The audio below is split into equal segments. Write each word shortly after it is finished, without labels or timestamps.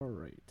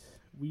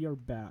we are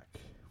back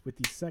with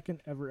the second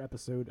ever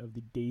episode of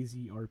the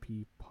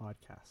DayZRP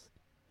Podcast.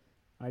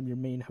 I'm your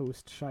main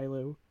host,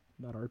 Shilo,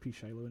 not RP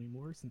Shilo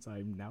anymore, since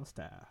I'm now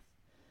staff.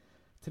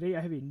 Today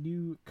I have a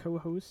new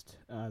co-host,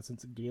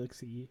 since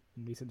Galaxy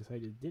and Mason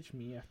decided to ditch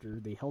me after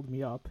they held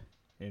me up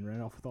and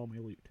ran off with all my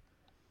loot.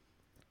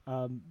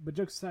 But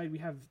jokes aside, we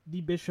have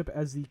TheBishop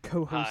as the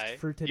co-host Hi,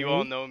 for today. you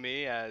all know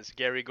me as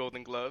Gary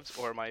Golden Gloves,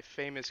 or my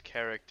famous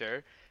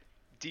character,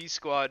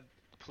 D-Squad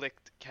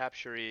Plicked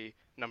Capturee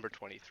number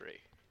 23.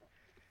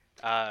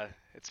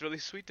 It's really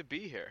sweet to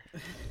be here.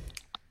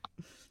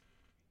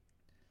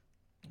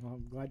 Well,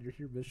 I'm glad you're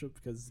here, Bishop,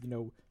 because,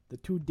 the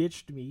two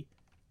ditched me.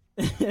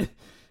 And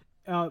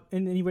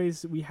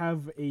anyways, we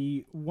have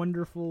a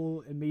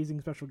wonderful, amazing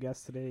special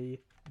guest today,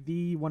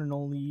 the one and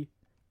only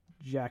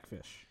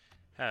Jackfish.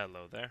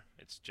 Hello there,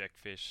 it's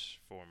Jackfish,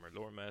 former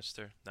lore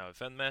master, now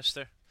event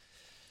master.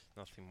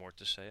 Nothing more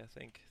to say, I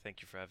think.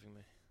 Thank you for having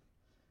me.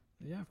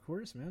 Yeah, of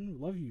course, man. We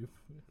love you.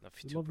 Love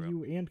you We too, love bro.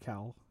 you and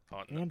Cal.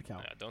 Oh, and Cal.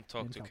 Nah, don't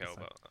talk And to Cal Cal this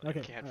time. about that.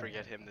 Okay. Can't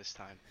forget him this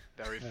time.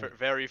 Alright.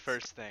 Very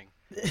first thing.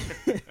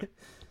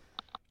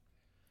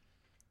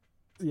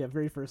 Yeah,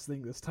 very first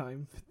thing this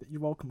time. You're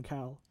welcome,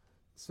 Cal.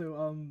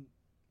 So,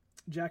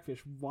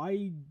 Jackfish,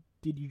 why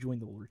did you join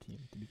the lore team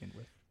to begin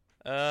with?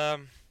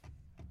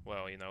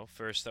 Well,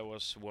 first I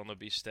was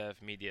wannabe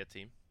staff media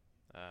team.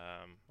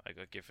 I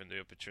got given the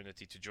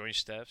opportunity to join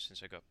staff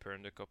since I got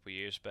permed a couple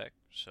years back.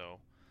 So,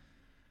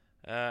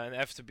 and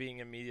after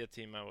being a media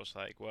team, I was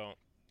like, well,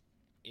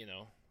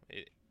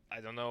 I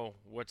don't know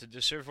what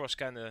the server was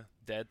kind of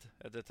dead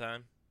at the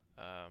time.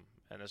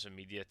 And as a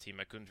media team,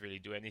 I couldn't really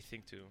do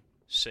anything to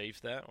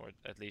save that, or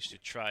at least to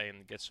try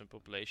and get some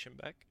population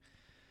back.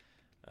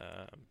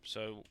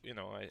 So,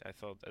 I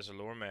thought as a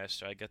lore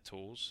master, I get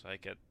tools, I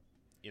get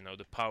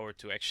the power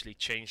to actually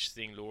change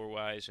things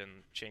lore-wise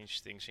and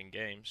change things in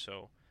game,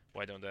 so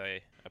why don't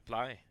I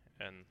apply?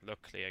 And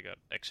luckily I got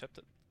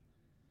accepted.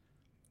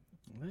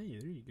 Hey,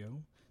 there you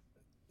go.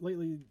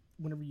 Lately,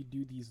 whenever you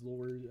do these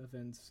lore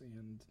events,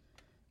 and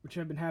which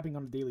have been happening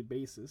on a daily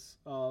basis,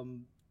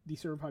 the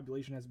server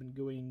population has been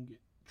going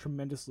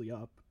tremendously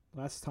up.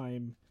 Last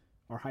time,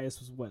 our highest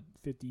was,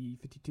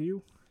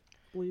 52, I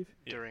believe?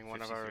 Yeah, During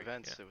one of our 53,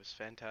 events, yeah. it was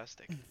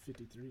fantastic.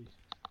 53.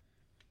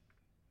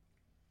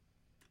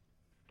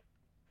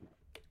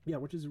 Yeah,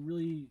 which is a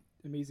really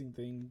amazing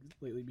thing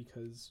lately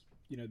because,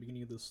 the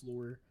beginning of this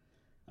lore,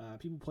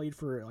 people played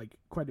for,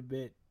 quite a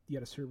bit. You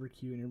had a server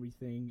queue and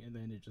everything, and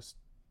then it just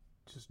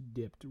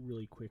dipped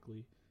really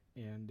quickly.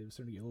 And it was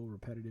starting to get a little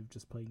repetitive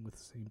just playing with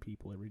the same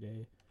people every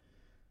day.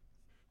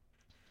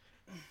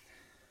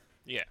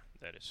 Yeah,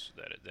 that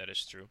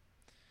is true.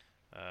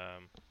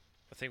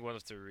 I think one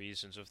of the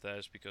reasons of that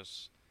is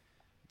because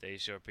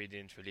DayZRP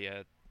didn't really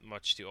have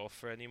much to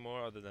offer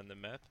anymore other than the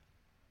map.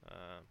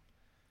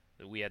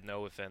 We had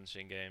no events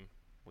in game,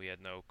 we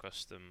had no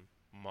custom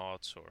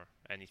mods or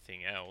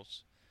anything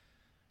else,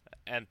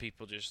 and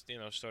people just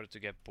started to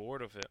get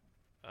bored of it.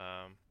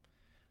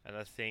 And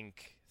I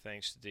think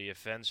thanks to the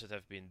events that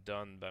have been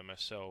done by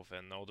myself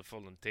and all the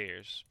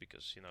volunteers,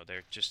 because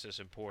they're just as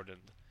important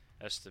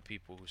as the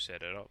people who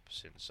set it up,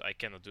 since I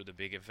cannot do the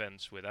big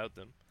events without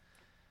them.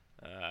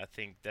 I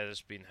think that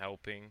has been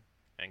helping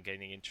and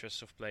gaining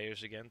interest of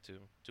players again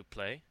to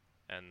play,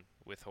 and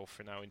with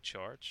Hoffer now in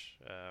charge,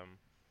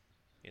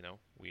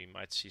 we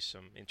might see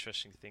some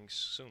interesting things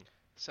soon.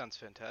 Sounds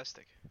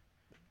fantastic.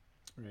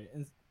 Right.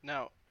 And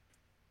Now,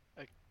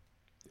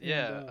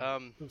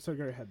 so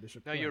go ahead,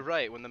 Bishop. no, Go you're ahead.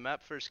 right. When the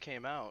map first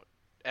came out,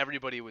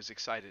 everybody was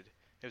excited.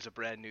 It was a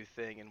brand new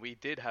thing, and we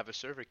did have a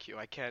server queue.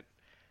 I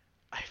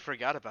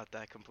forgot about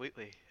that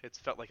completely. It's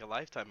felt like a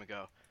lifetime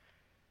ago.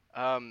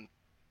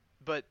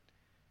 But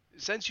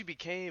since you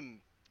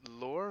became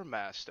lore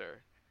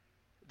master,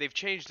 they've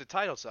changed the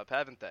titles up,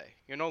 haven't they?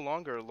 You're no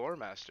longer a lore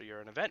master,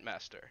 you're an event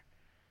master.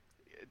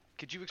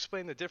 Could you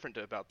explain the difference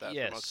about that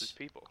for most of Yes. the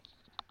people?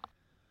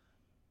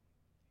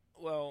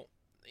 Well,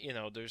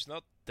 there's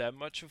not that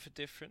much of a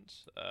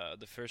difference.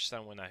 The first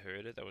time when I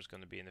heard it, I was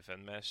going to be an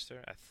event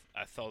master.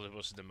 I thought it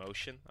was a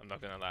demotion. I'm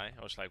not going to lie.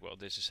 I was like, well,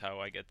 this is how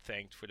I get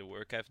thanked for the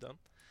work I've done.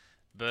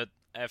 But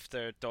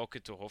after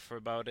talking to Hoffer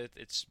about it,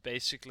 it's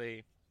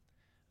basically,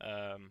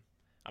 I'm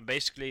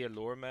basically a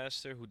lore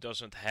master who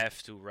doesn't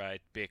have to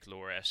write big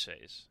lore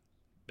essays,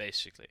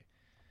 basically.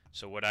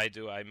 So what I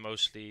do, I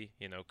mostly,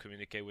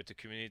 communicate with the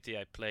community.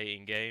 I play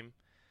in game,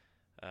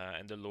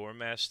 and the lore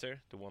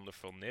master, the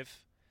wonderful Niv,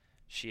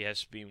 she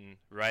has been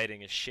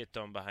writing a shit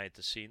ton behind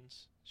the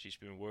scenes. She's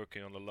been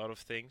working on a lot of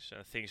things,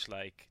 and things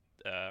like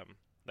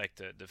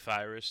the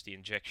virus, the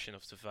injection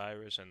of the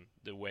virus, and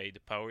the way the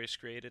power is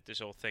created is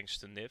all thanks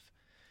to Niv.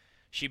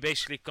 She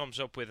basically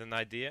comes up with an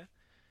idea.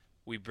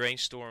 We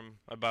brainstorm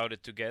about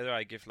it together.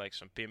 I give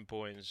some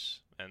pinpoints,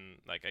 and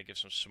I give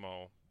some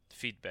small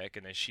feedback,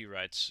 and then she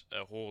writes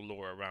a whole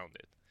lore around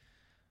it.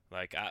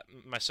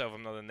 Myself,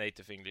 I'm not a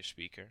native English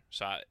speaker,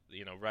 so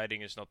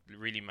writing is not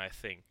really my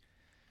thing.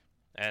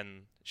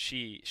 And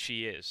she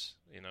is,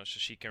 so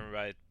she can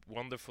write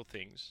wonderful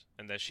things,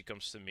 and then she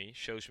comes to me,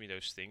 shows me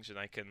those things, and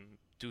I can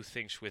do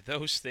things with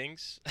those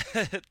things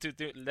to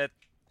let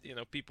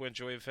people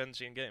enjoy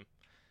events in game.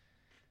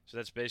 So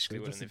that's basically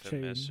what an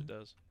event master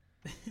does.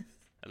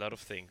 A lot of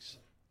things.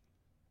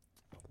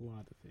 A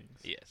lot of things.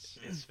 Yes.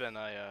 It's been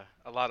a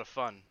lot of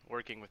fun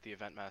working with the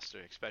event master,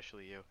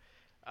 especially you,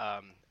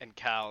 and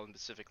Cal, and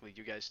specifically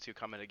you guys two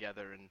coming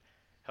together and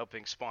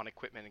helping spawn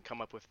equipment and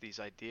come up with these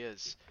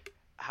ideas.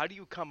 How do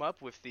you come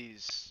up with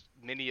these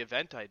mini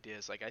event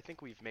ideas? Like, I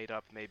think we've made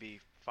up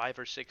maybe 5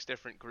 or 6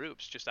 different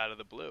groups just out of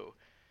the blue.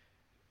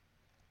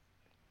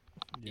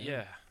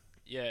 Yeah.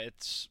 I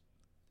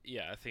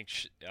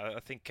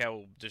think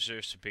Cal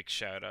deserves a big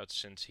shout out,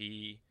 since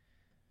he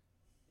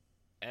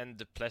and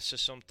the Plessa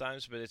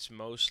sometimes, but it's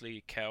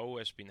mostly Cal who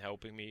has been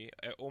helping me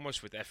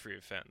almost with every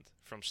event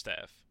from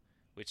staff,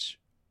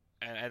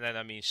 and then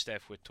I mean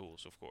staff with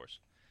tools, of course,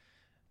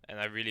 and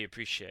I really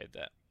appreciate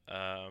that.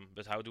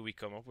 But how do we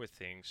come up with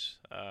things?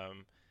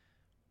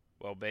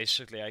 Well,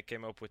 basically, I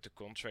came up with the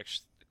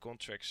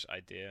contracts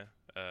idea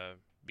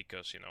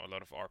because a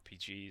lot of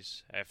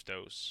RPGs have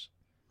those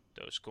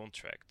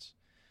contracts,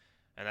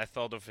 and I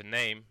thought of a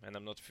name, and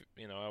I'm not,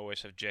 I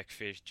always have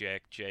Jackfish,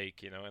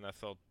 Jake, and I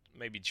thought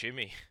maybe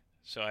Jimmy,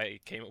 so I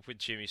came up with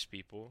Jimmy's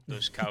people,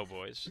 those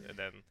cowboys, and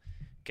then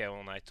Kel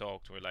and I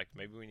talked. We're like,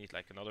 maybe we need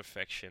like another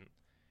faction.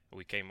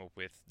 We came up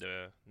with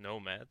the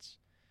nomads.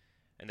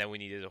 And then we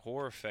needed a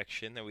horror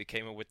faction, and we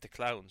came up with the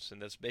clowns.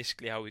 And that's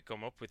basically how we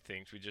come up with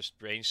things. We just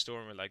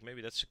brainstorm, and like,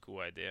 maybe that's a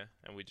cool idea,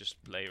 and we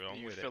just play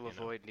around with it. You fill a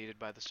void needed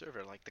by the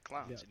server, like the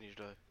clowns. You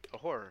needed a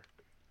horror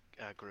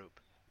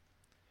group.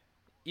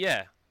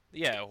 Yeah,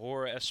 a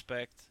horror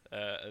aspect,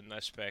 an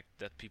aspect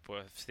that people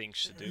have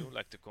things to do,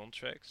 like the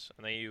contracts.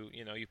 And then you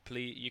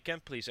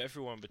can't please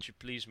everyone, but you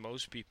please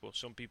most people.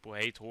 Some people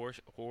hate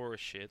horror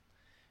shit,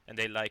 and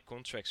they like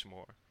contracts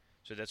more.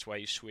 So that's why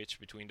you switch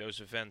between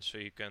those events, so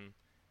you can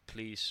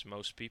please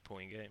most people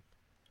in game.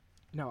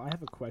 Now, I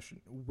have a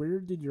question. Where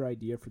did your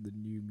idea for the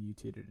new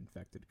mutated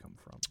infected come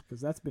from? Because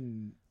that's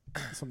been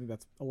something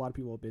that's a lot of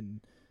people have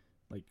been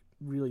like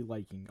really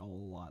liking a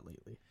lot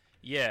lately.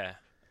 Yeah.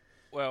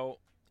 Well,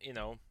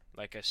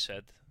 like I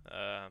said,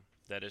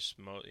 that is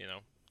mostly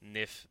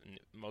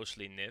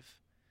Niv,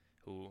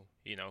 who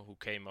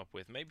came up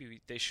with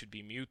maybe they should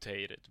be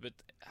mutated, but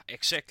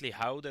exactly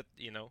how that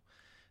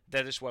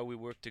is why we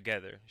work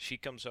together. She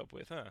comes up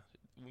with,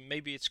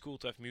 maybe it's cool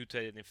to have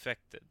mutated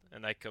infected,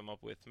 and I come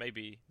up with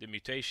maybe the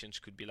mutations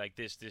could be like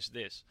this.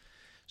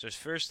 So at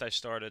first I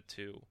started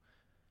to,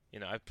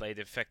 I played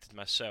infected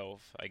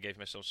myself. I gave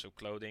myself some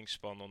clothing,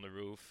 spawned on the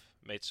roof,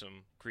 made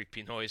some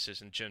creepy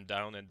noises, and jumped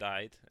down and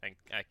died. And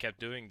I kept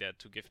doing that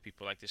to give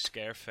people like the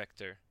scare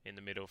factor in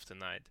the middle of the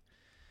night.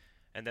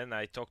 And then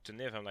I talked to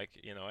Niv. I'm like,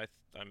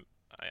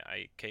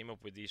 I came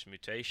up with these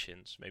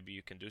mutations. Maybe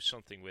you can do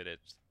something with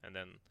it. And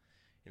then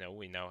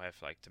we now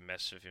have like the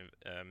massive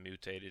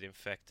mutated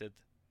infected.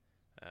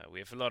 We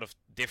have a lot of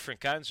different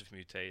kinds of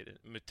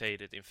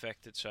mutated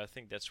infected. So I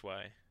think that's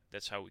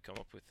how we come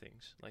up with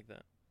things like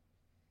that.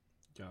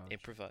 Gosh.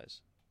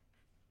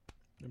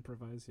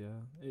 Improvise,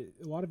 yeah.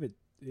 A lot of it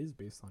is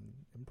based on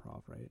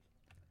improv, right?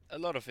 A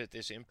lot of it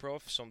is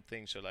improv. Some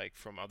things are like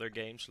from other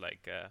games,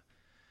 like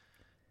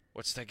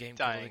what's that game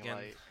called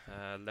again?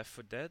 Left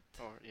 4 Dead.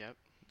 Yep.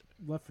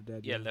 Left 4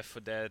 Dead. Yeah, Left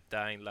 4 Dead,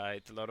 Dying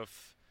Light. A lot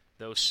of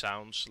those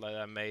sounds that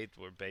I made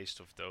were based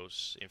off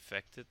those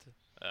infected,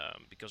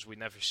 because we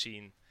never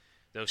seen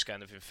those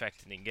kind of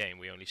infected in game.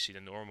 We only see the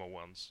normal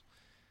ones,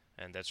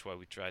 and that's why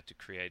we try to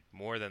create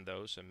more than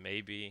those. And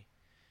maybe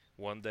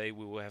one day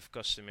we will have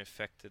custom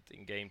infected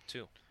in game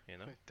too. We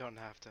don't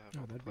have to have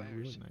that'd be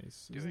really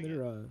nice. Isn't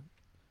there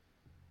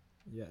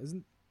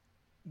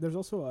there's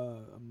also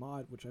a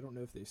mod which I don't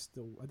know if I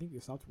think they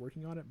stopped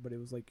working on it, but it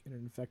was like an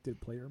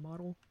infected player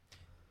model.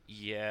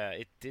 Yeah,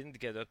 it didn't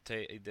get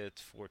updated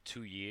for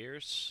 2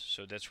 years,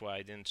 so that's why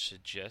I didn't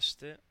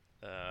suggest it.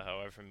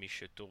 However,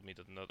 Misha told me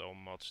that not all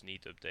mods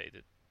need to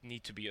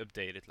be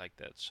updated like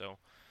that. So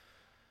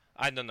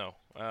I don't know.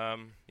 I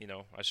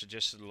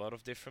suggested a lot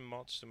of different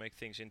mods to make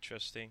things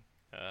interesting.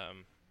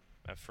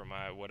 And from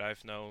what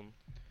I've known,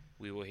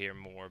 we will hear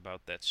more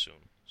about that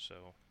soon.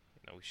 So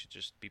we should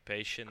just be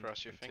patient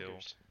until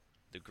fingers.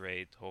 The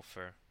great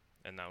Hoffer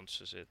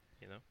announces it.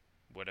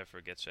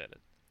 Whatever gets added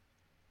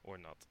or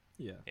not.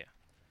 Yeah.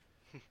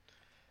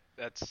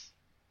 That's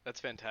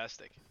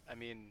fantastic. I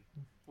mean,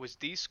 was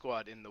D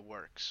Squad in the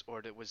works,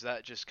 or was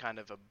that just kind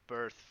of a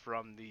birth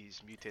from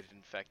these mutated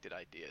infected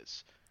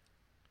ideas?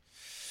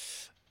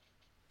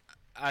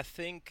 I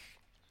think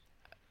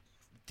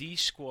D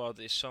Squad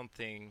is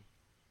something,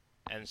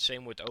 and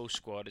same with O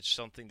Squad, it's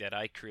something that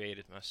I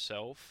created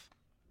myself.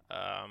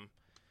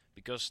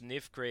 Because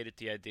Niv created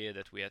the idea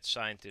that we had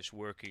scientists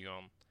working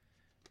on,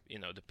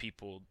 the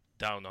people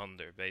down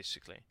under,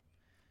 basically.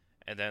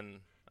 And then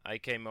I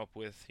came up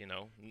with,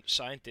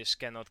 scientists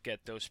cannot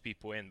get those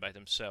people in by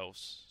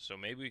themselves. So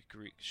maybe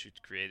we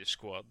should create a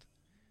squad.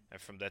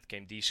 And from that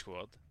came D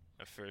Squad.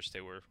 At first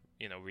they were,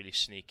 really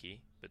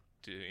sneaky. But,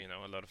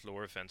 a lot of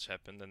lore events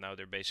happened, and now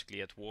they're basically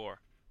at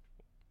war.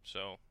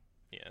 So,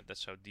 yeah,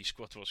 that's how D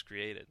Squad was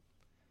created.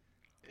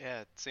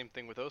 Yeah, same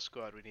thing with O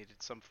Squad. We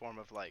needed some form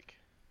of like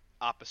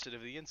opposite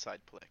of the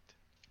inside plict.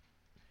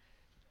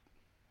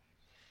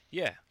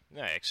 Yeah,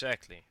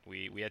 exactly.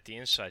 We had the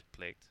inside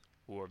plict,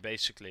 who are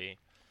basically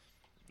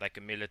like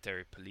a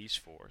military police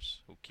force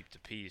who keep the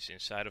peace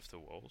inside of the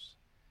walls,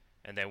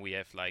 and then we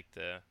have like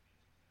the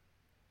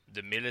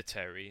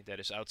military that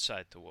is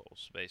outside the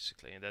walls,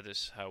 basically, and that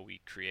is how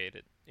we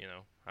created.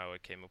 How I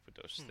came up with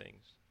those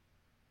things.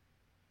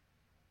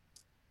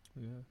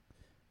 Yeah.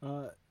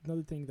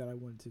 Another thing that I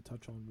wanted to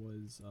touch on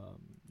was,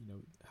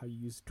 how you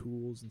use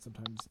tools, and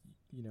sometimes,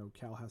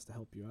 Cal has to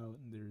help you out,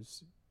 and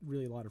there's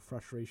really a lot of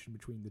frustration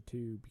between the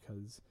two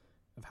because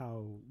of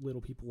how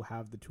little people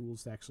have the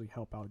tools to actually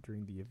help out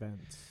during the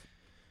events.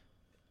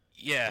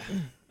 Yeah,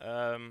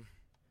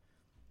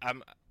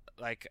 I'm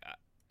like,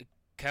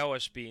 Cal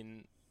has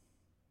been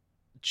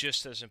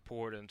just as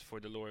important for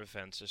the lore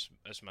events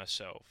as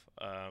myself.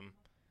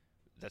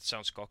 That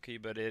sounds cocky,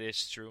 but it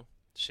is true.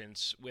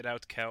 Since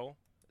without Cal,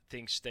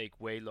 things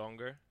take way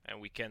longer, and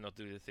we cannot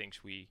do the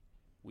things we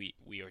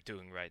are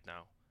doing right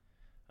now.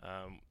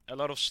 A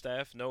lot of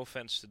staff, no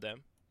offense to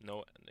them,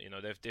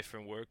 they have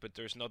different work, but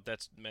there's not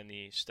that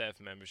many staff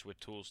members with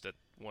tools that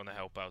want to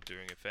help out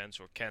during events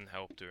or can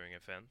help during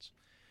events,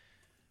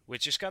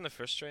 which is kind of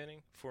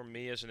frustrating for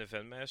me as an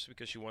event master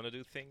because you want to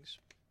do things.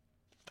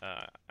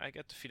 I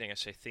get the feeling I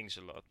say things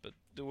a lot, but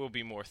there will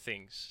be more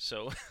things,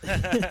 so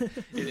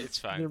it's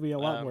fine. There'll be a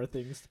lot more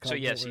things to come. So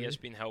yes, he has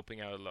been helping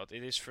out a lot.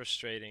 It is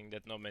frustrating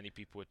that not many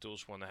people with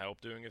tools want to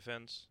help during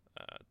events.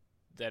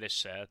 That is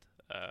sad,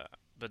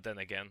 but then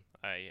again,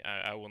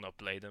 I will not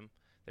blame them.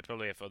 They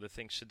probably have other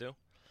things to do.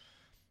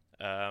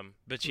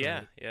 But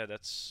yeah,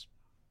 that's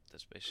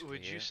basically.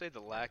 Would you say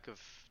the lack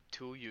of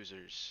tool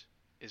users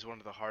is one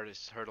of the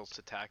hardest hurdles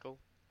to tackle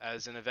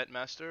as an event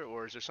master,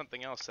 or is there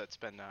something else that's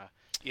been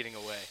eating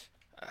away?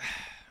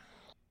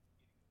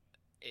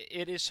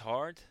 It is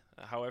hard.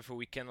 However,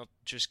 we cannot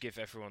just give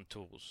everyone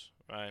tools,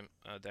 right?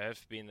 There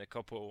have been a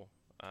couple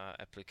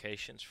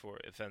applications for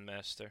event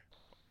master,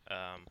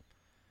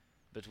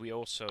 but we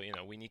also,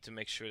 we need to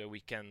make sure that we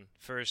can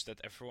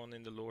that everyone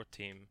in the lore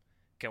team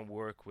can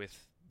work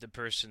with the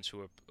persons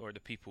or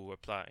the people who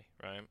apply,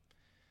 right?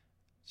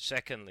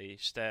 Secondly,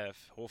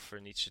 staff, Hoffer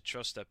needs to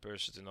trust that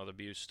person to not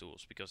abuse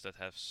tools, because that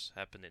has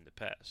happened in the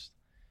past.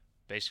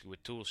 Basically,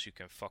 with tools, you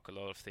can fuck a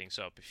lot of things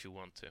up if you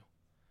want to.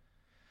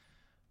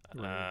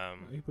 Right.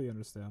 I completely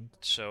understand.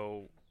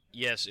 So,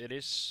 yes,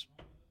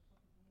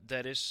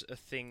 that is a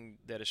thing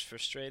that is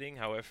frustrating.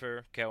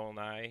 However, Cal and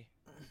I,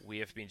 we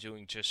have been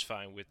doing just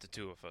fine with the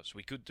two of us.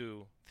 We could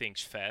do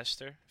things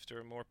faster if there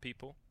were more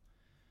people.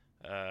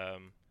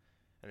 And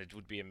it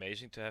would be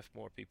amazing to have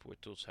more people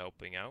with tools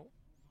helping out.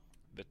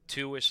 But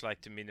 2 is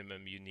like the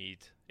minimum you need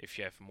if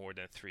you have more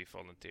than 3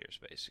 volunteers,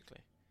 basically.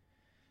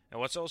 And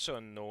what's also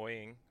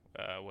annoying,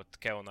 what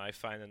Cal and I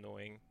find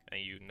annoying, and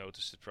you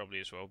noticed it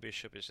probably as well,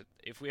 Bishop, is that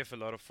if we have a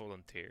lot of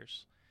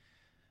volunteers,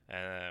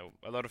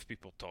 a lot of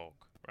people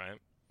talk, right?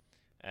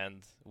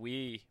 And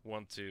we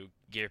want to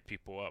gear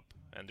people up.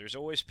 And there's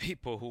always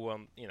people who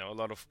want, a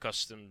lot of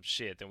custom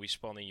shit, and we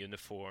spawn in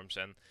uniforms.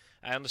 And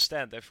I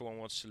understand everyone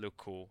wants to look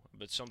cool,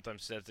 but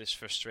sometimes that is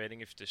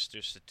frustrating if there's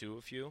just the 2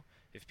 of you.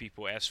 If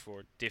people ask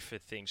for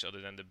different things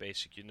other than the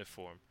basic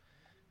uniform.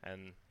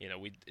 And,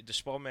 the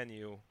spawn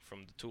menu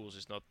from the tools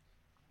is not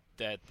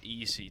that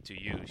easy to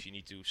use. You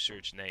need to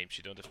search names.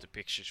 You don't have the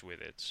pictures with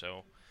it.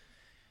 So,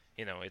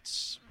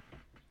 it's...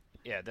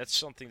 Yeah, that's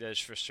something that is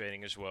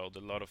frustrating as well. A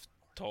lot of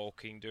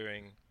talking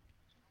during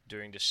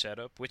the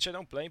setup, which I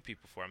don't blame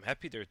people for. I'm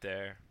happy they're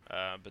there,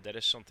 but that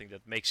is something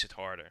that makes it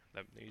harder.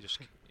 You just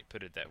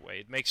put it that way.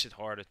 It makes it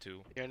harder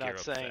to You're gear not up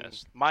saying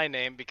fast. my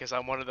name because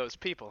I'm one of those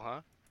people,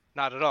 huh?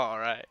 Not at all,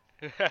 right?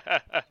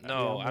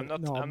 No, Yeah, I'm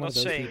not. no, I'm I'm one not of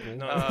those saying. people.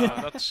 No,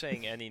 I'm not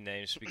saying any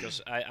names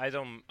because I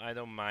don't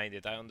mind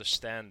it. I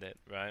understand it,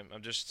 right?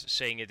 I'm just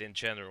saying it in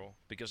general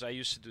because I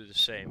used to do the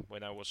same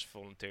when I was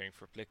volunteering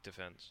for Plict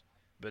events.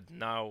 But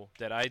now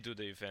that I do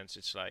the events,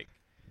 it's like,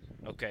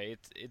 okay,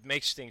 it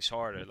makes things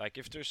harder. Like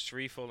if there's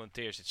 3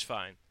 volunteers, it's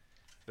fine.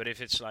 But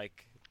if it's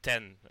like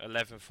 10,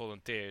 11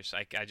 volunteers,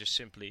 I just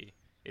simply,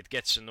 it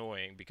gets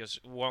annoying because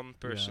one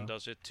person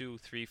does it, 2,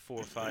 3,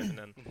 4, 5, and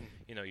then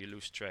you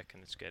lose track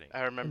and it's getting.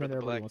 I remember the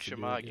black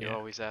shamag you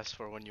always asked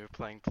for when you were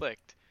playing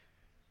Plict.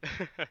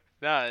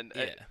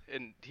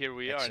 And here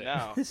we are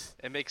now.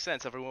 It makes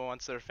sense. Everyone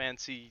wants their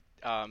fancy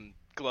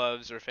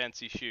gloves or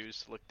fancy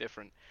shoes to look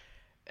different.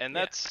 And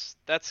that's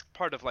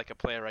part of like a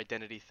player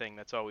identity thing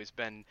that's always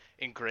been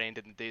ingrained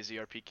in the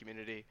DayZRP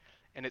community.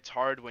 And it's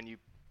hard when you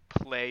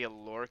play a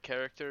lore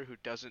character who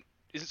isn't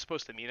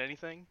supposed to mean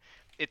anything.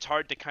 It's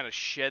hard to kind of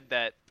shed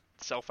that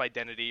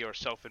self-identity or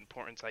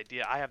self-importance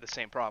idea. I have the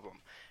same problem.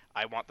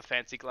 I want the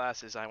fancy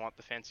glasses. I want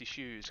the fancy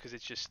shoes because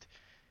it's just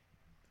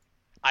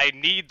I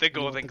need the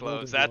golden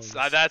gloves. That's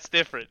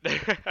different.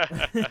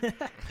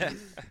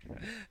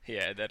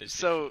 Yeah, that is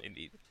different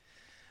indeed.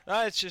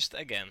 No, it's just,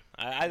 again,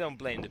 I don't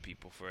blame the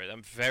people for it.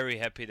 I'm very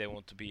happy they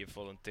want to be a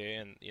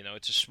volunteer, and,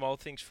 it's a small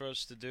things for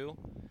us to do,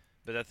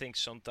 But I think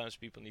sometimes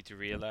people need to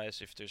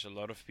realize if there's a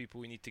lot of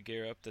people we need to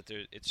gear up, that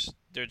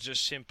they're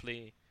just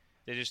simply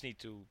they just need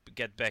to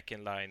get back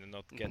in line and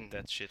not get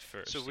that shit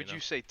first. So would you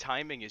say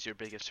timing is your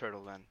biggest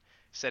hurdle then?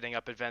 Setting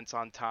up events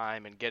on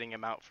time and getting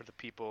them out for the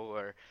people,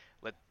 or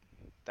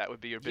that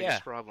would be your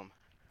biggest problem?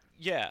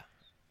 Yeah,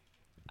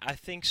 I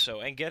think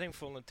so. And getting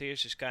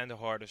volunteers is kind of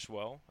hard as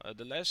well.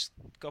 The last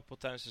couple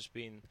times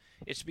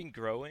it's been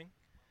growing,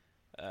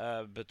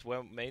 but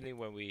mainly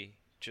when we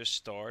just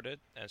started,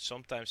 and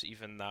sometimes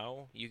even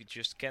now, you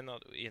just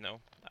cannot.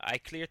 I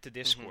cleared the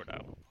Discord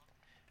out,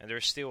 and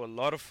there's still a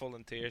lot of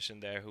volunteers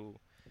in there who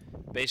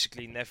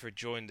basically never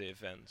join the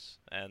events,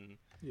 and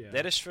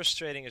that is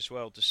frustrating as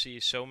well to see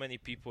so many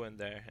people in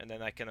there, and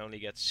then I can only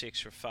get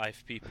 6 or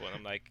 5 people, and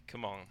I'm like,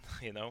 come on,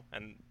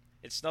 and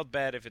it's not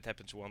bad if it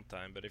happens one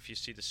time, but if you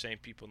see the same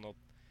people not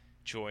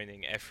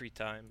joining every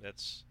time,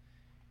 that's,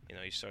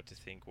 you start to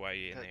think, why are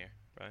you in here,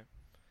 right?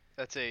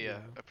 That's a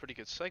pretty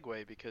good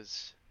segue,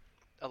 because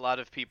a lot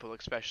of people,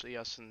 especially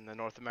us in the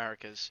North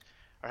Americas,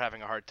 are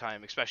having a hard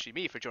time, especially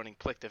me, for joining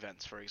Plict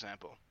events, for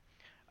example.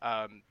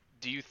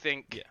 Do you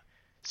think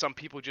some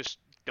people just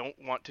don't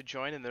want to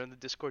join and they're in the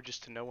Discord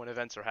just to know when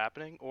events are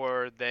happening,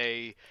 or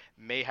they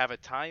may have a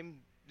time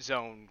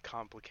zone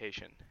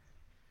complication?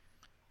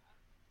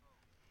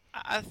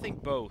 I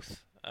think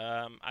both.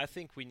 I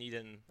think we need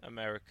an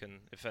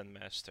American event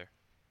master.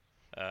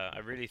 I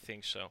really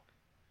think so.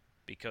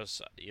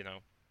 Because,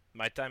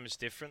 my time is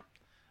different.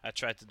 I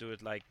try to do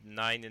it like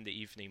 9 in the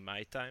evening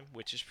my time,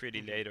 which is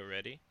pretty late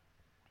already.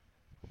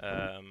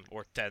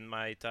 Or 10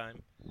 my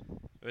time.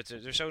 But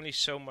there's only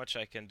so much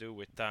I can do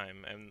with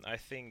time. And I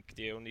think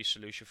the only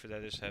solution for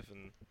that is have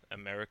an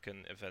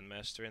American event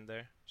master in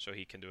there. So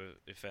he can do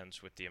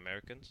events with the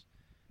Americans.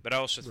 But I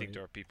also think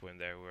there are people in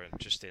there who are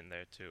just in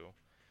there to,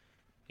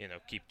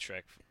 keep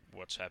track of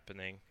what's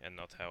happening and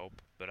not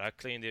help. But I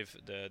clean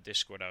the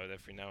Discord out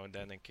every now and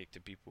then and kick the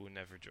people who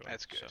never join.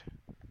 That's good.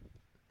 So.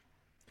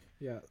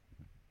 Yeah.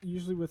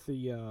 Usually with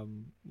the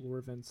lore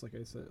events, like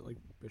I said, like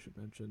Bishop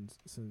mentioned,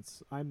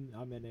 since I'm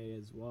NA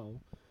as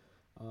well,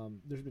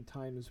 there's been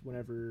times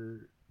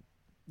whenever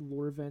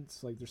lore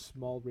events, like there's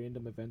small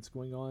random events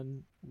going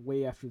on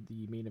way after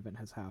the main event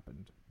has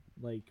happened.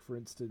 Like, for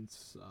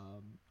instance,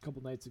 a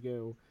couple nights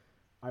ago,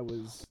 I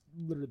was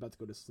literally about to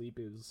go to sleep.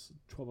 It was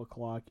 12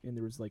 o'clock, and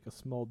there was like a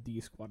small D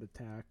squad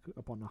attack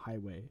up on the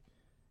highway.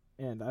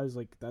 And I was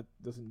like, that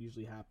doesn't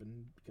usually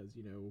happen because,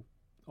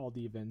 all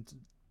the events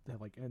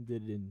have like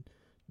ended and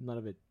none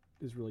of it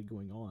is really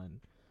going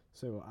on.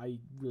 So I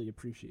really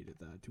appreciated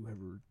that to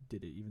whoever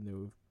did it, even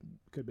though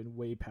it could have been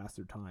way past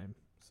their time.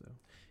 So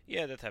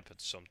yeah, that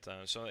happens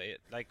sometimes. So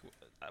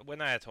when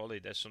I had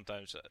holidays,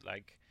 sometimes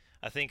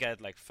I think I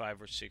had like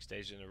 5 or 6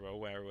 days in a row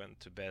where I went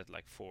to bed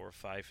like 4 or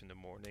 5 in the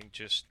morning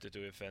just to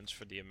do events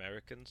for the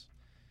Americans,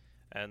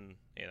 and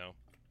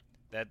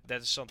that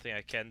is something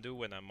I can do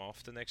when I'm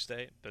off the next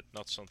day, but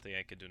not something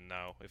I can do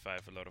now if I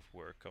have a lot of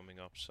work coming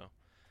up. So,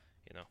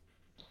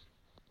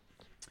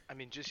 I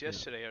mean, just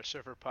yesterday our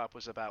server pop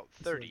was about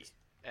 30,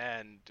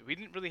 and we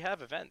didn't really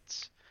have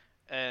events.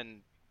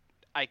 And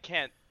I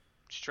can't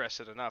stress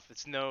it enough.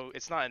 It's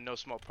not in no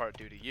small part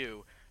due to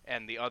you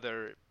and the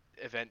other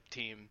event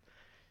team,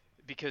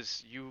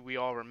 because we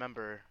all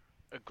remember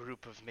a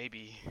group of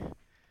maybe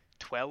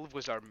 12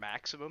 was our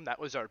maximum. That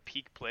was our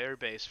peak player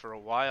base for a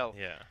while.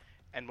 Yeah.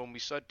 And when we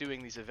start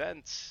doing these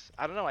events,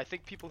 I don't know, I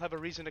think people have a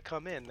reason to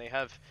come in. They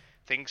have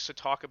things to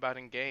talk about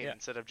in game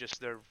instead of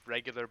just their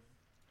regular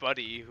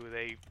buddy who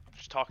they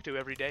just talk to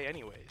every day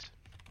anyways.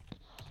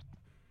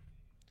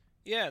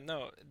 Yeah,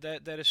 no,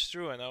 that is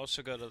true, and I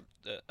also got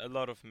a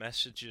lot of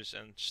messages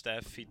and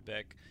staff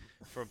feedback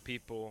from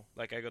people.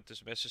 Like, I got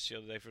this message the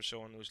other day from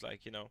someone who's like,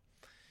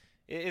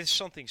 it's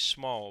something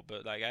small,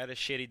 but like I had a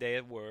shitty day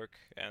at work,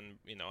 and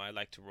I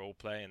like to role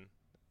play, and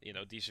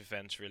these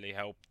events really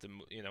help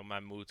my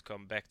mood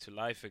come back to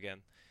life again.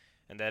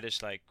 And that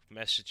is like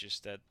messages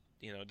that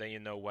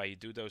then why you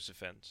do those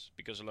events,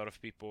 because a lot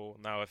of people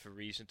now have a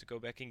reason to go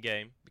back in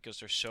game because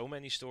there's so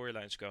many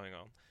storylines going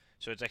on.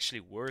 So it's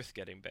actually worth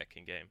getting back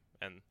in game.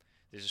 And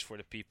this is for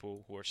the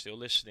people who are still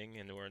listening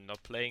and who are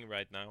not playing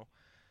right now.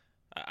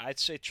 I'd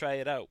say try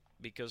it out,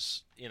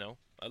 because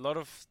a lot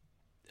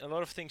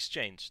of things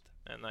changed,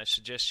 and I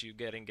suggest you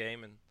get in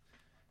game and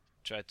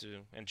try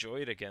to enjoy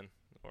it again,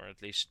 or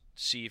at least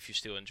see if you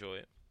still enjoy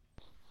it.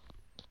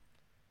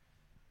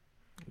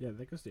 Yeah,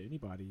 that goes to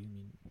anybody. I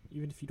mean,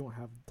 even if you don't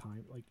have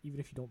time, like even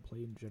if you don't play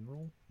in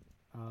general,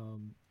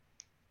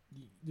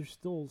 there's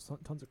still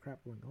tons of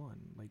crap going on.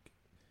 Like,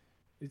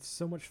 it's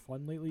so much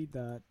fun lately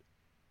that,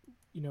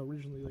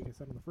 originally, like I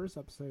said in the first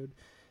episode,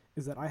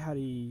 is that I had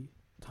a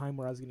time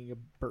where I was getting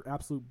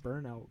absolute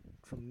burnout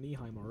from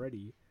Nihheim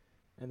already,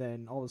 and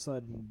then all of a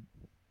sudden,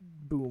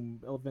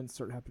 boom, events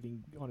start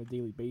happening on a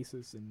daily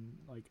basis, and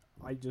like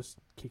I just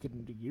kick it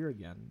into gear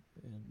again.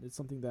 And it's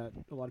something that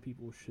a lot of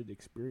people should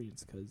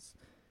experience, because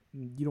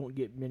you don't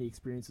get many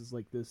experiences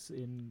like this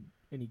in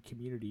any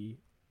community,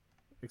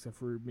 except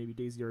for maybe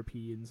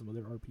DayZRP and some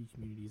other RP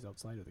communities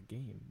outside of the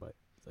game. But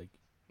like,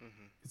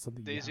 It's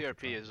something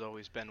DayZRP has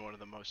always been one of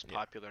the most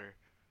popular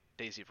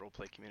DayZ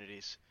roleplay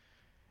communities.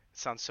 It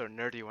sounds so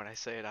nerdy when I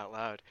say it out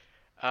loud,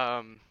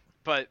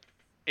 but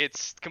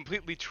it's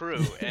completely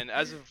true. And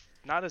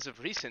not as of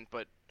recent,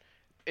 but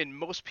in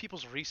most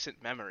people's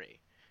recent memory,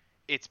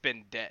 it's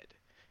been dead.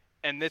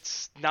 And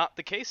it's not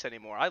the case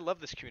anymore. I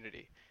love this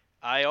community.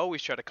 I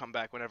always try to come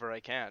back whenever I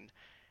can.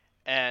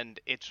 And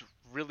it's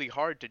really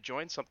hard to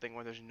join something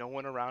when there's no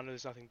one around and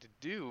there's nothing to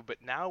do. But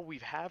now we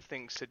have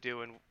things to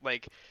do, and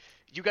like,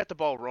 you got the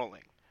ball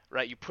rolling,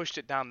 right? You pushed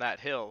it down that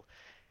hill,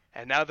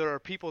 and now there are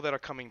people that are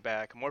coming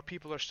back. More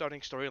people are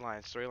starting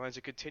storylines. Storylines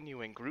are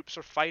continuing. Groups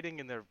are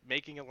fighting and they're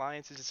making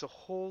alliances. It's a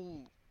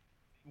whole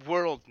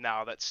world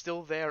now that's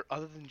still there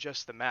other than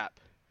just the map.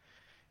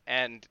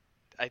 And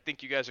I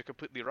think you guys are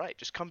completely right.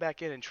 Just come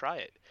back in and try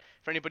it.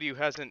 For anybody who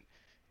hasn't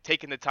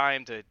taken the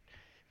time to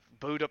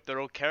boot up their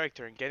old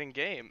character and get in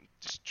game,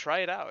 just try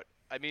it out.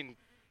 I mean,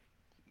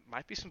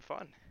 might be some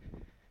fun.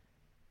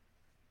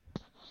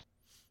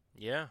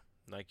 Yeah,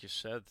 like you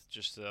said,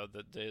 just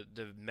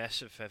the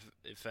massive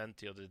event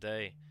the other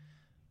day.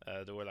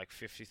 There were like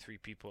 53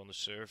 people on the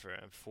server,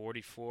 and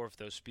 44 of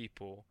those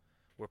people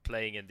were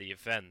playing in the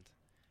event.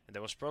 And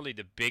that was probably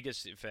the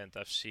biggest event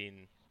I've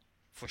seen,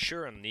 for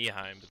sure, in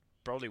Nihheim, but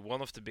probably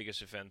one of the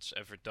biggest events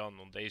ever done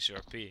on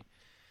DayZRP.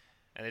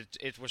 And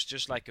it was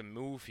just like a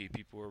movie.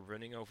 People were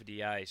running over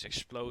the ice,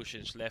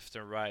 explosions left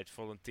and right,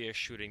 volunteers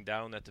shooting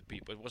down at the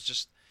people. It was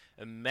just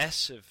a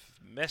massive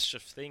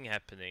thing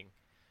happening.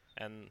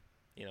 And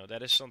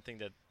that is something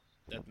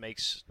that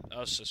makes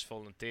us as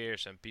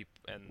volunteers and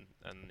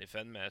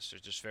event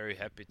masters just very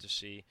happy to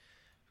see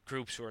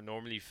groups who are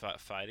normally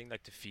fighting,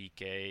 like the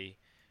VK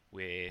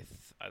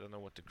with, I don't know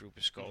what the group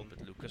is called,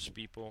 but Lucas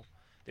people.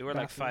 They were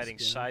like fighting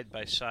side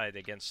by side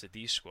against the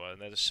D squad,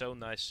 and that is so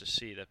nice to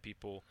see that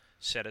people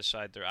set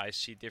aside their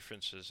IC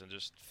differences and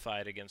just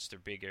fight against their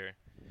bigger,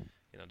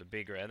 the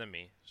bigger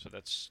enemy. So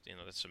that's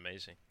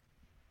amazing.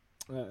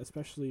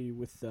 Especially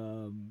with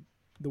the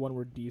one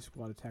where D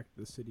squad attacked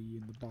the city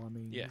and the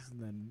bombings,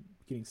 and then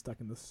getting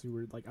stuck in the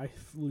sewer. Like, I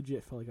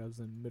legit felt like I was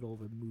in the middle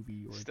of a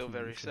movie or Still a TV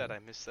very show. sad I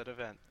missed that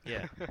event.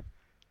 Yeah.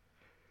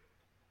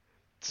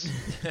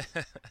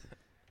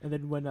 And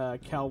then when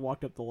Cal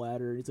walked up the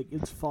ladder, he's like,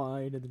 "It's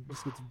fine," and then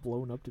just gets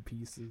blown up to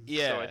pieces.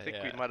 Yeah. So I think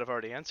we might have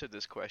already answered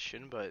this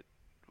question, but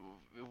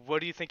what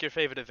do you think your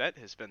favorite event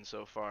has been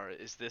so far?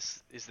 Is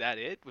that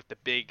it with the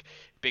big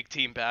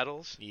team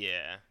battles?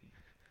 Yeah.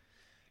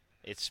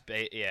 It's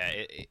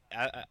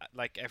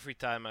like every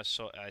time I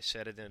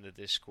said it in the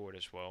Discord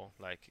as well.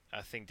 Like,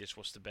 I think this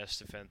was the best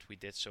event we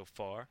did so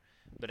far.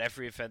 But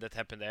every event that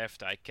happened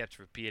after, I kept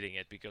repeating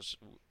it because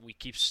we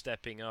keep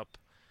stepping up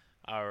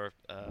our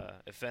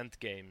event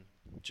game,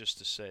 just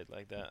to say it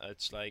like that.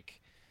 It's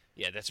like,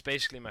 that's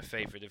basically my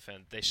favorite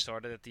event. They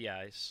started at the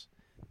ice,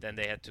 then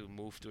they had to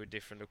move to a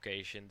different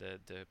location,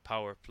 the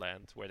power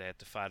plant, where they had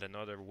to fight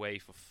another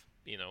wave of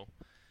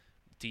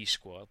D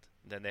squad.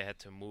 Then they had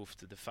to move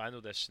to the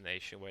final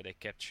destination, where they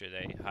captured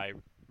a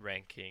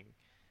high-ranking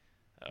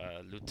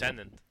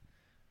lieutenant.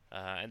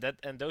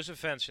 And those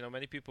events,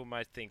 many people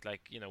might think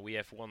like, we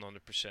have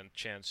 100%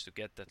 chance to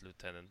get that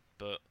lieutenant,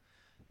 but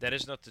that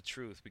is not the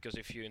truth, because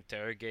if you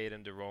interrogate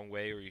him the wrong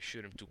way or you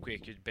shoot him too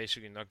quick, you're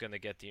basically not going to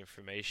get the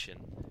information.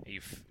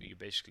 You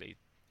basically,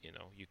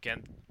 you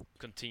can't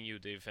continue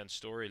the event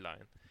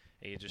storyline,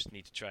 and you just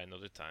need to try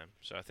another time.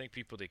 So I think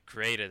people that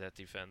created that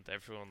event,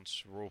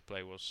 everyone's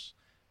roleplay was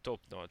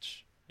top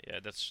notch. Yeah,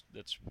 that's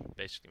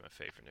basically my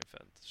favorite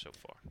event so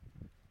far.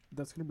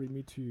 That's going to bring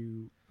me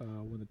to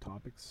one of the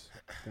topics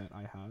that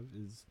I have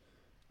is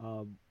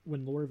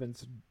when lore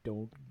events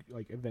don't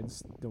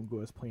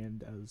go as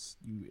planned as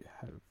you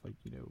have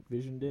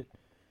visioned it,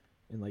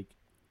 and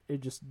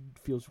it just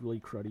feels really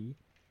cruddy.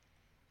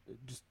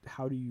 Just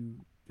how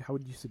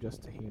would you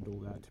suggest to handle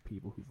that to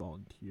people who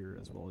volunteer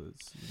as well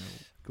as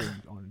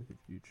going on into the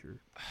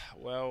future?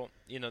 Well,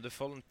 the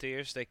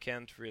volunteers, they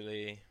can't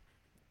really,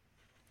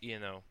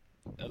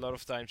 a lot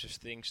of times if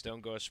things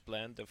don't go as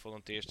planned, the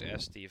volunteers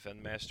ask the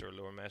event master or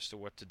lore master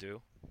what to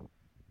do.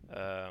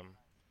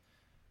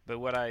 But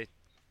what I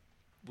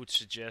would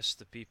suggest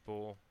to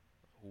people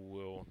who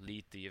will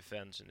lead the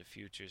events in the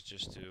future is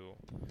just to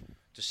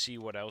see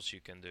what else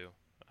you can do.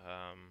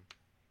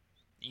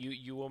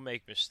 You will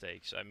make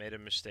mistakes. I made a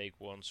mistake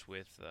once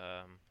with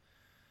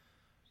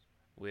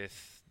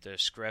the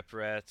scrap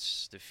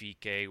rats. The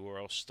VK were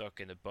all stuck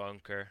in a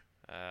bunker.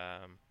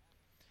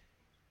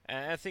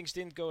 And things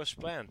didn't go as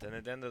planned, and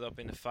it ended up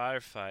in a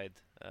firefight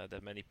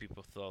that many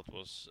people thought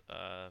was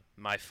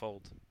my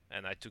fault,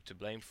 and I took the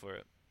blame for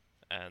it.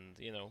 And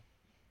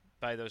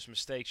by those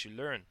mistakes you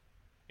learn.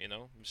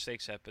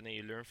 Mistakes happen and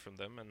you learn from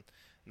them, and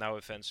now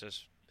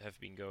events have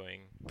been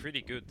going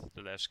pretty good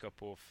the last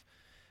couple of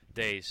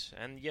days.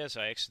 And yes,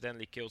 I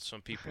accidentally killed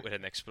some people with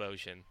an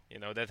explosion.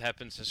 That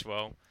happens as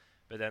well.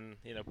 But then,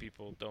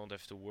 people don't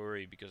have to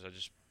worry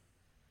because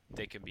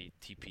they can be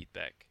TP'd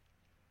back.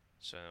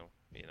 So,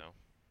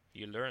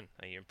 you learn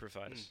and you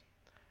improvise.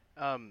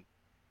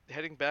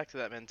 Heading back to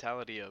that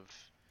mentality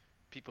of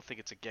people think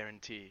it's a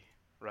guarantee.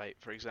 right?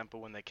 For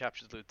example, when they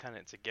capture the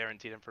lieutenant, it's a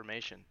guaranteed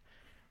information.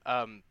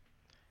 Um,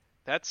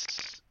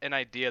 that's an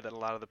idea that a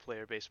lot of the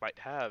player base might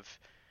have.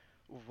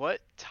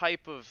 What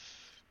type of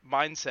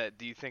mindset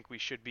do you think we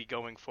should be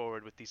going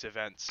forward with these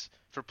events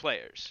for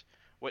players?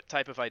 What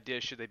type of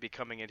ideas should they be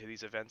coming into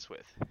these events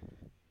with?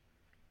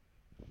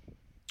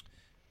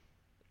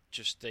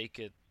 Just take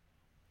it,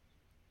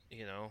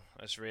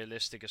 as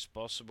realistic as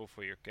possible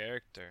for your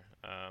character.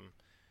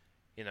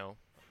 You know,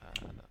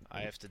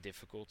 I have the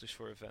difficulties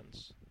for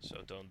events,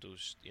 so don't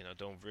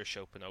rush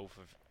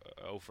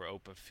over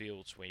open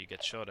fields when you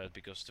get shot at,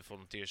 because the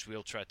volunteers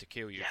will try to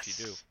kill you if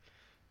you do.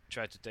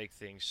 Try to take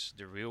things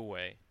the real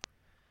way.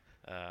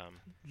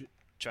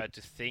 Try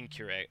to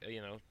think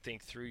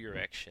think through your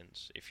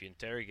actions. If you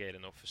interrogate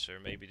an officer,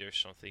 maybe there's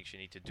some things you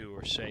need to do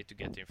or say to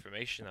get the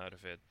information out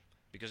of it.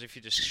 Because if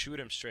you just shoot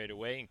him straight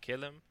away and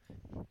kill him,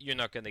 you're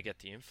not going to get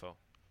the info.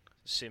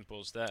 Simple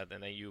as that.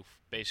 And then you've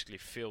basically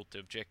failed the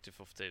objective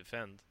of the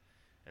event.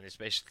 And it's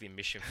basically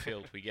mission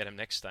failed. We get him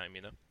next time,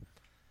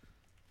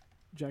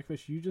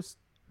 Jackfish, you just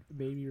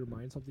made me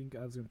remind something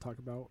I was going to talk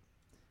about.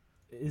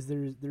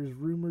 There's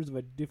rumors of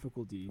a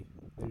difficulty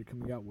that you're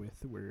coming out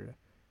with where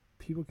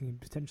people can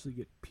potentially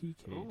get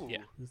PK'd.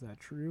 Yeah. Is that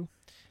true?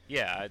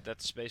 Yeah,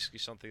 that's basically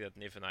something that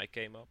Niv and I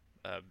came up.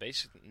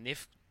 Basically,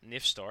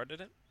 Niv started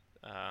it.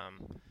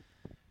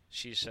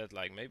 She said,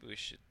 like, maybe we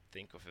should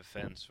think of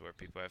events where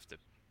people have the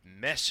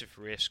massive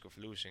risk of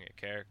losing a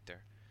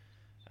character.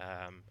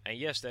 And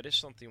yes, that is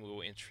something we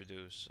will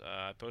introduce.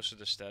 I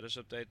posted a status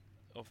update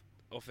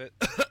of it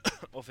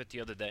of it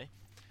the other day,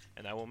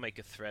 and I will make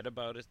a thread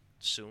about it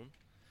soon.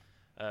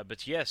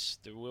 But yes,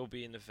 there will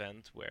be an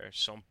event where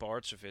some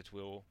parts of it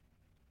will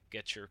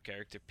get your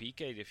character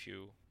PK'd if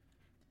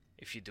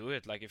you do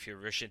it. Like if you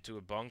rush into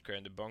a bunker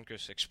and the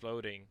bunker's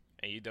exploding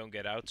and you don't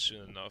get out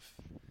soon enough,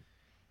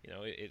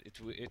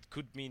 it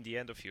could mean the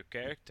end of your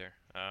character.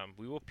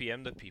 We will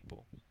PM the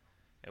people,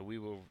 and we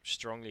will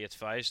strongly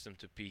advise them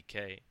to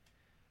PK.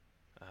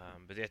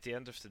 But at the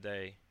end of the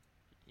day,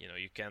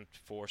 you can't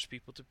force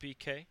people to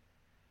PK,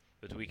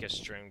 but we can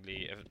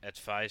strongly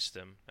advise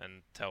them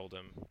and tell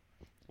them,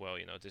 well,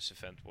 this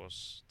event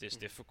was this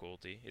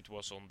difficulty. It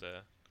was on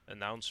the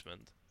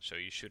announcement, so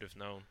you should have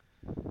known.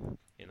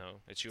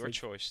 It's your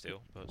choice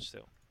still, but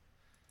still.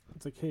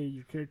 It's like, hey,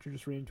 your character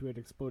just ran into an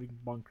exploding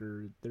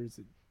bunker.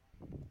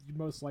 You're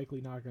most likely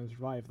not going to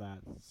survive that,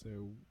 so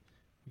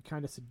we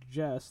kind of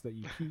suggest that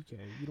you PK.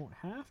 You don't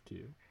have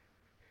to,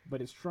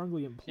 but it's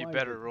strongly implied. You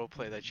better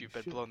roleplay that you've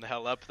been blown the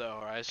hell up, though,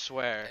 or I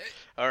swear.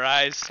 Or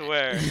I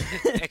swear.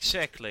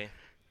 Exactly.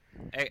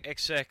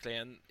 Exactly,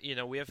 and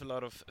we have a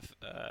lot of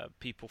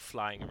people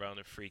flying around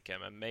in free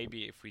cam, and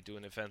maybe if we do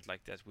an event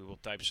like that, we will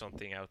type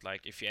something out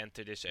like, if you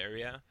enter this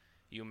area,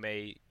 you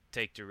may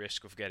take the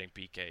risk of getting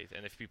PK'd,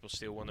 and if people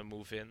still want to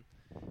move in,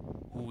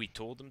 who we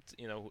told them,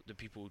 the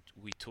people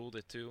we told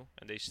it to,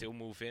 and they still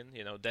move in,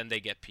 then they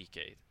get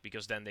PK'd,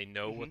 because then they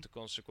know what the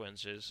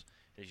consequence is.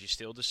 And if you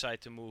still decide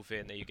to move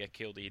in and you get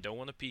killed and you don't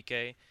want to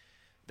PK,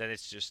 then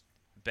it's just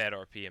bad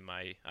RP in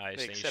my eyes.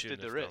 They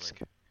accepted the risk.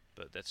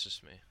 But that's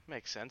just me.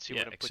 Makes sense. You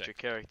wouldn't put your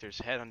character's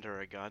head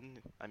under a gun.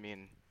 I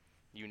mean,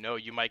 you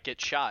might get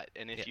shot,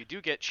 and if you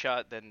do get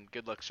shot, then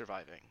good luck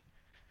surviving.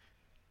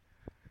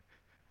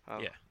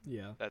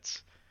 Yeah.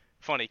 That's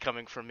funny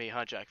coming from me,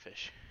 huh,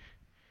 Jackfish?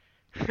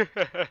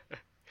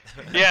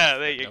 Yeah,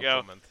 there you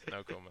go.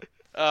 No comment.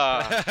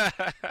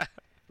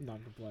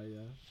 Non-comply,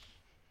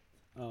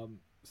 yeah.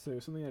 So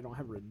something I don't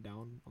have written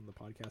down on the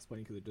podcast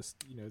playing, because it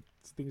just,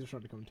 things are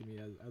starting to come to me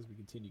as we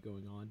continue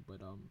going on, but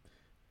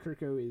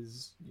Kirko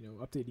is,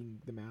 updating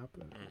the map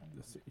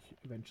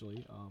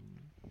eventually.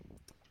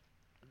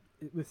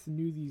 With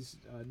these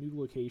new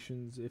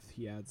locations, if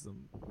he adds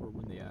them or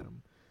when they add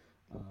them,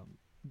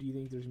 do you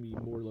think there's gonna be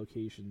more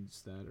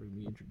locations that are gonna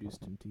be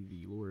introduced into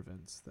the lore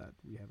events that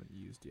we haven't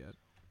used yet?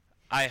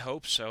 I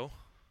hope so.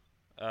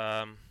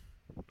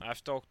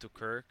 I've talked to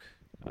Kirk.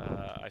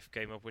 I've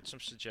came up with some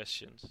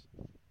suggestions.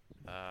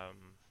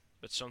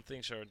 But some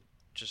things are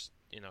just,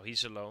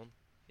 he's alone.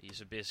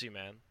 He's a busy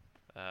man.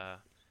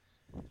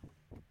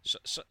 So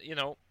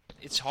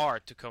it's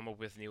hard to come up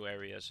with new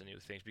areas and new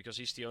things, because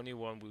he's the only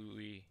one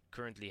we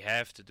currently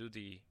have to do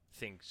the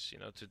things,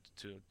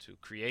 to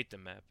create the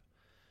map.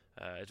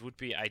 It would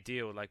be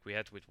ideal, like we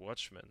had with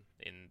Watchmen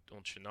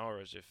on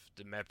Chernarus, if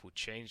the map would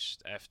change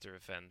after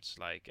events,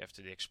 like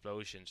after the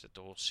explosions, that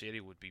the whole city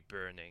would be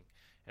burning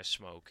and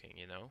smoking,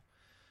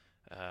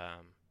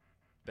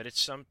 But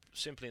it's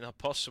simply not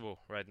possible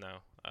right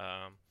now.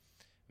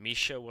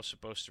 Misha was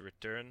supposed to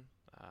return.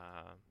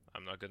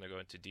 I'm not going to go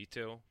into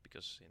detail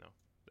because,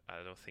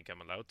 I don't think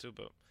I'm allowed to,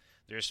 but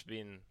there's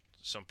been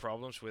some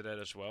problems with that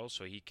as well,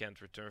 so he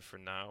can't return for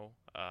now.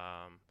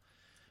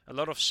 A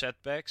lot of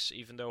setbacks,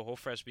 even though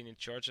Hoffer has been in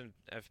charge and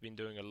have been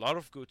doing a lot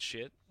of good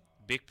shit.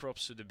 Big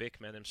props to the big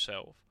man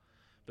himself.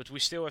 But we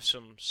still have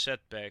some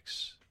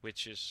setbacks,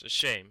 which is a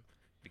shame,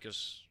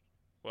 because,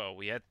 well,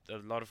 we had a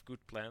lot of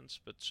good plans,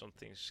 but some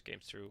things came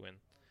through and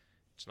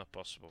it's not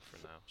possible for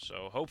now.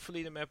 So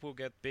hopefully the map will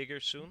get bigger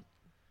soon.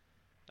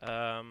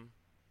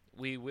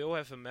 We will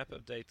have a map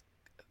update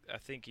I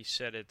think he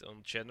said it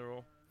on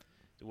general.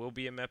 There will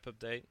be a map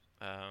update,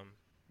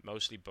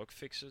 mostly bug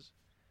fixes.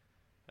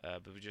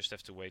 But we just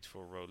have to wait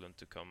for Roland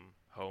to come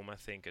home, I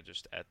think, and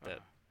just add that.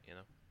 You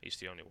know, he's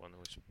the only one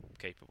who's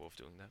capable of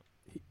doing that.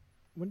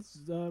 When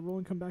does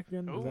Roland come back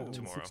again? Ooh. Is that on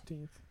Tomorrow. the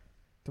 16th?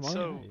 Tomorrow?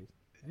 So,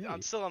 Hey.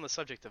 I'm still on the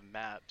subject of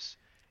maps.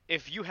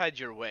 If you had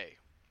your way,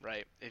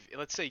 right? If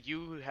let's say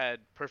you had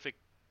perfect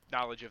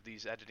knowledge of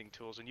these editing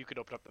tools and you could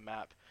open up the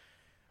map,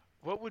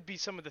 what would be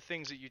some of the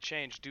things that you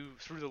change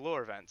through the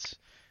lore events?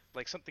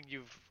 Like something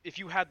if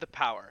you had the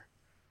power,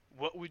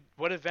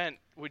 what event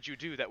would you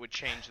do that would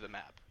change the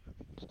map?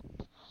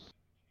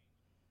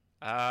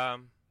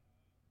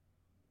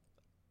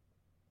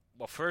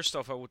 Well, first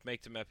off, I would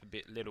make the map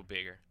a little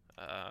bigger.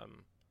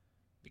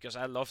 Because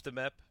I love the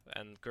map,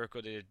 and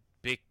Kirko did a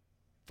big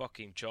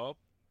fucking job.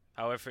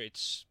 However,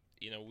 it's,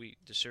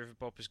 the server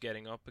pop is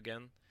getting up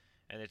again,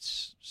 and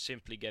it's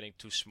simply getting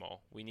too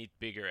small. We need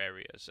bigger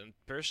areas. And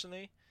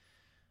personally,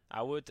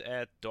 I would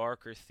add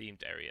darker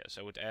themed areas.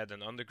 I would add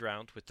an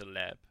underground with the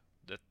lab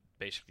that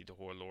basically the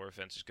whole lore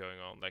event is going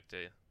on, like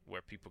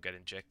where people get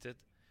injected.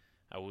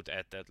 I would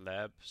add that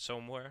lab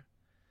somewhere.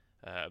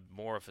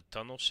 More of a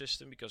tunnel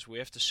system, because we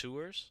have the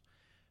sewers,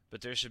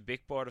 but there's a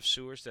big part of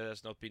sewers that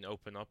has not been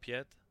opened up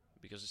yet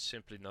because it's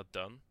simply not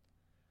done.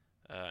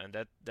 And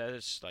that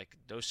is like,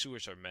 those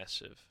sewers are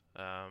massive.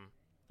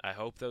 I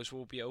hope those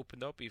will be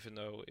opened up, even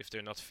though if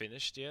they're not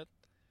finished yet,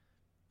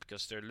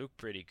 because they look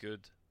pretty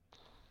good.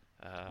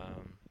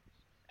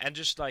 And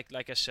just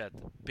like I said,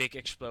 big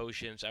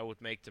explosions. I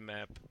would make the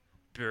map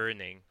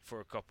burning for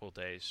a couple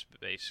days,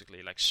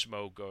 basically, like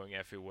smoke going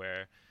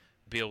everywhere,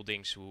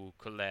 buildings who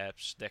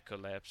collapse, that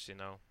collapse.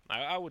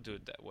 I would do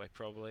it that way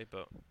probably,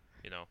 but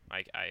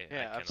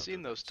I've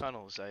seen those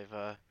tunnels.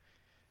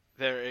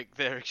 They're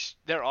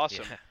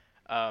awesome.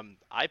 Yeah.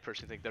 I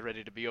personally think they're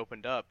ready to be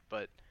opened up,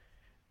 but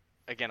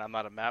again, I'm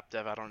not a map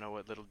dev. I don't know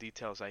what little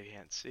details I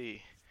can't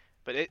see.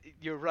 But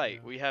you're right.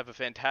 Yeah. We have a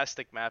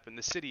fantastic map, and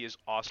the city is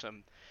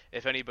awesome.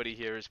 If anybody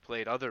here has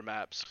played other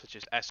maps, such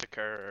as Esseke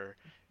or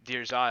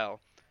Deer's Isle,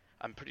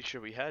 I'm pretty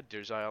sure we had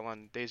Deer's Isle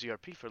on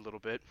DayZRP for a little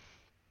bit.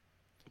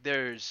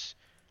 There's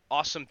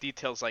awesome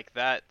details like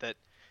that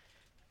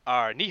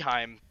are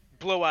Nihheim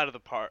blow out of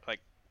the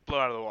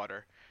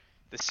water.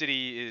 The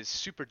city is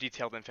super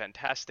detailed and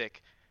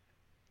fantastic,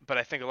 but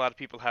I think a lot of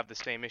people have the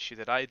same issue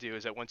that I do,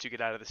 is that once you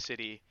get out of the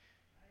city,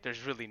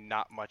 there's really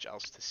not much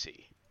else to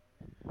see.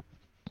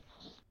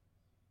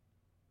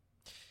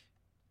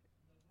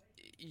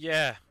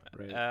 Yeah,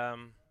 Right.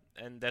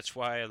 and that's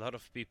why a lot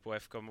of people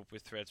have come up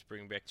with threads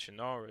bring back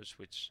Chernarus,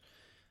 which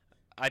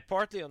I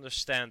partly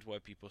understand why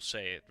people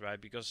say it, right?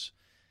 Because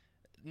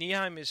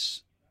Nihheim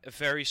is a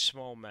very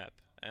small map,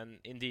 and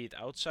indeed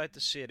outside the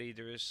city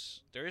there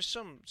is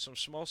some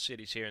small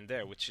cities here and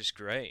there, which is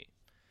great.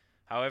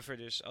 However,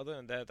 other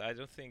than that, I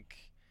don't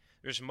think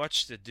there's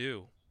much to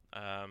do.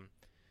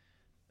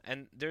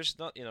 And there's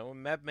not,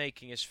 map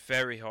making is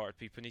very hard.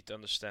 People need to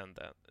understand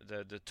that.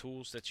 The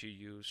tools that you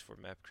use for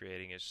map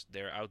creating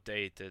they're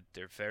outdated,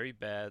 they're very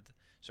bad.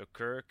 So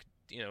Kirk,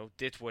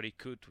 did what he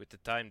could with the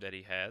time that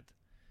he had.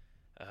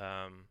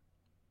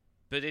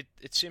 But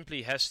it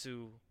simply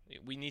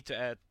we need to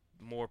add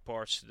more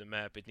parts to the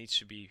map. It needs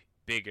to be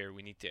bigger.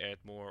 We need to add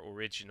more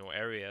original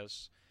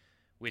areas,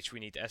 which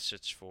we need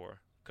assets for,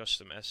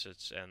 custom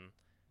assets, and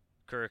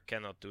Kirk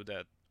cannot do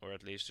that, or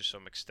at least to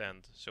some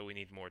extent. So we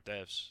need more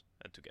devs.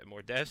 And to get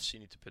more devs, you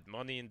need to put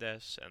money in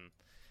devs, and,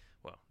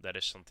 well, that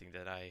is something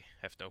that I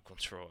have no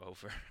control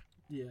over.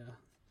 Yeah.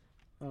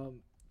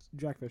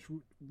 Jackfish,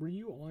 were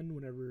you on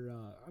whenever,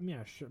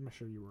 I'm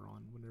sure you were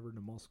on whenever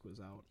Namalsk was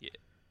out. Yeah,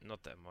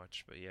 not that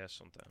much, but yeah,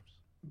 sometimes.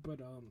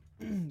 But,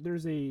 there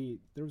was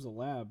a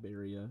lab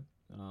area,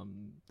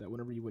 that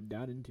whenever you went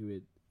down into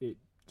it, it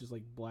just,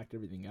 like, blacked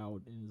everything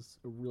out, and is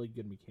a really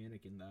good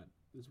mechanic in that,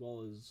 as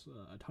well as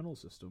a tunnel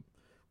system.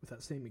 With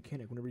that same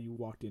mechanic, whenever you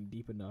walked in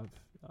deep enough,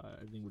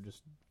 everything would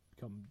just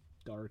become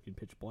dark and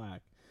pitch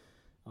black.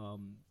 That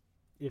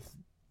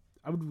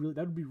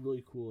would be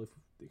really cool if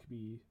it could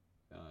be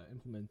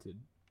implemented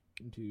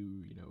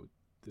into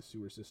the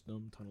sewer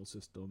system, tunnel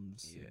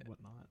systems, and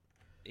whatnot.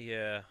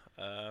 Yeah,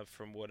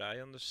 from what I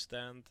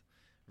understand,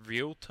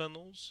 real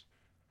tunnels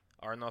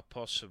are not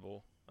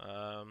possible.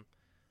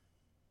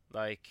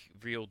 Like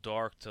real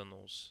dark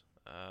tunnels,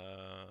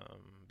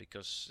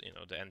 because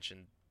the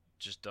engine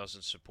just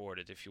doesn't support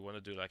it. If you want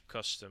to do like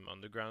custom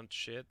underground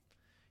shit,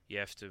 you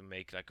have to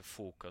make like a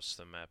full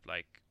custom map,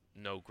 like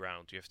no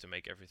ground. You have to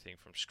make everything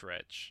from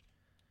scratch,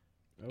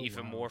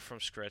 even more from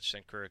scratch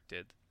than Kirk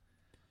did.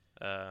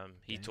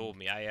 He told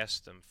me, I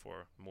asked him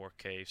for more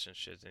caves and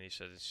shit, and he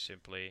said it's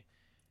simply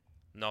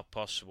not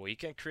possible. He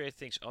can create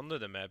things under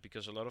the map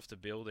because a lot of the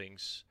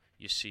buildings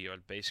you see are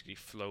basically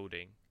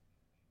floating.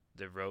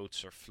 The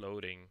roads are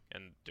floating,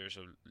 and there's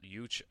a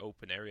huge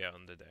open area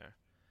under there.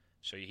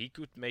 So he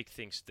could make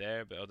things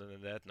there, but other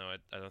than that, no,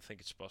 I don't think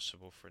it's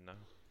possible for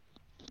now.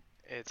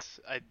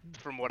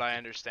 From what I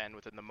understand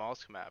within the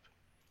Malsk map,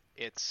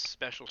 it's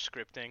special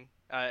scripting.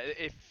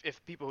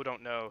 If people who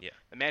don't know,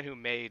 the man who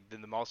made the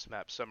Malsk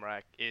map,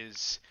 Sumrak,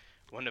 is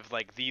one of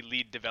like the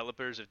lead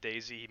developers of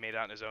DayZ. He made it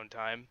out in his own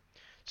time,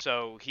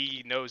 so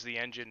he knows the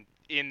engine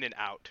in and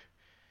out.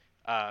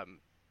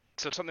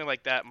 So something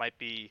like that might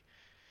be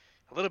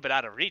a little bit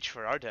out of reach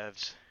for our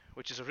devs,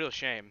 which is a real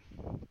shame.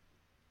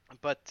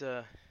 But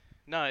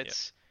no,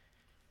 it's.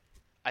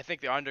 I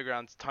think the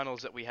underground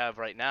tunnels that we have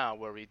right now,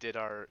 where we did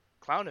our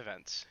clown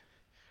events,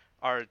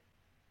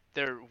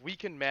 we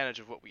can manage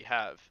of what we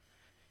have,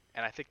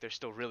 and I think they're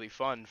still really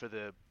fun for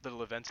the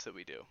little events that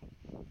we do.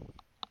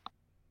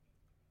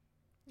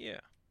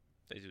 Yeah,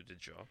 they do the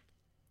job.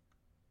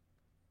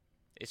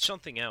 It's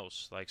something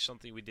else, like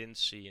something we didn't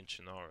see in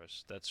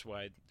Chernarus. That's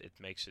why it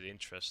makes it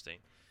interesting.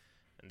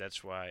 And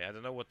that's why, I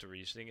don't know what the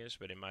reasoning is,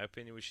 but in my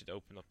opinion we should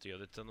open up the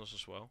other tunnels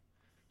as well.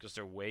 Because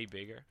they're way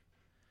bigger.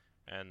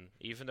 And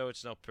even though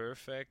it's not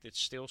perfect, it's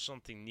still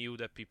something new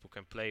that people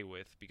can play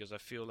with. Because I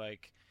feel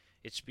like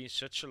it's been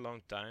such a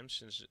long time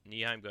since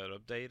Nihheim got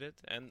updated.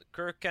 And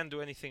Kirk can't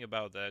do anything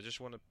about that. I just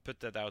want to put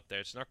that out there.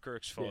 It's not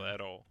Kirk's fault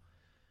at all.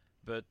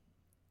 But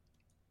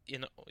you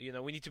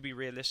know, we need to be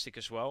realistic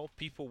as well.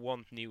 People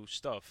want new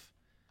stuff,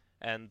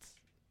 and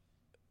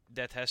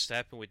that has to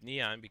happen with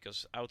Nihheim,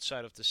 because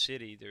outside of the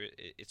city,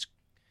 it's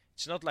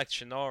not like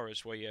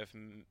Chernarus where you have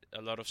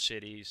a lot of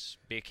cities,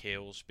 big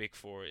hills, big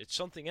forest. It's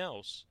something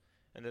else,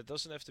 and that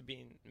doesn't have to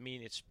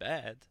mean it's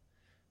bad,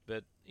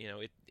 but you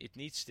know, it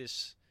needs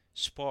this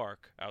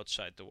spark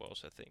outside the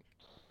walls, I think.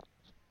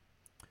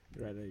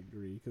 Right, I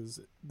agree,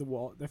 because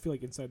I feel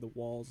like inside the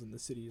walls in the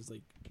city is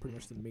like pretty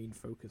much the main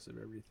focus of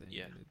everything.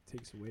 Yeah. And it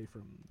takes away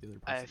from the other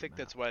parts I think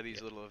that's why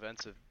these little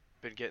events have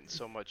been getting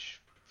so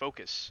much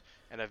focus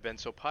and have been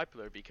so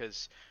popular,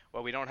 because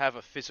while we don't have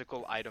a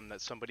physical item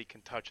that somebody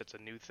can touch that's a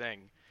new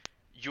thing,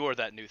 you're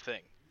that new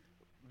thing.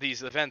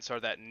 These events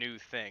are that new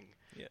thing,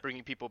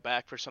 bringing people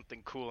back for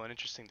something cool and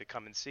interesting to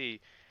come and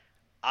see.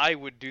 I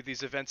would do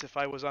these events if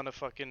I was on a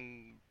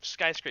fucking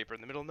skyscraper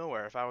in the middle of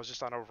nowhere, if I was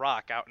just on a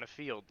rock out in a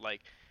field.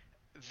 Like,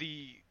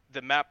 the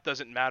map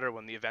doesn't matter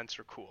when the events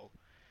are cool.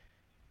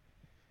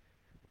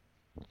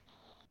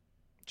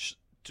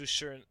 To a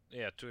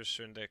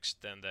certain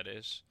extent that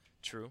is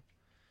true.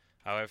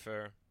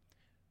 However,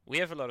 we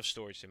have a lot of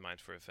stories in mind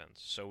for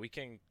events, so we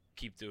can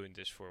keep doing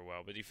this for a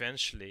while, but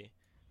eventually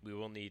we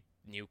will need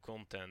new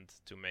content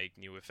to make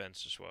new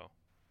events as well.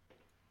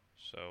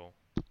 So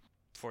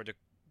for the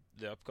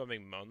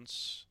upcoming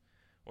months,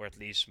 or at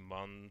least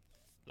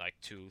like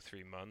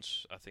 2-3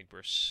 months, I think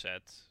we're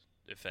set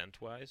event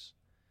wise.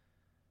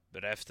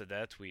 But after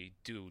that, we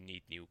do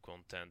need new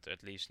content,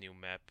 at least new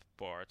map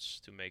parts,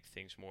 to make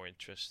things more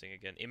interesting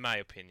again, in my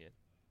opinion.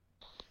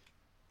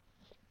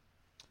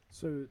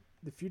 So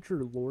the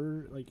future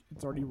lore, like,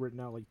 it's already written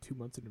out like 2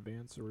 months in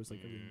advance, or is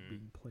like everything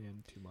being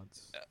planned 2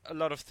 months? A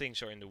lot of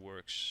things are in the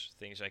works.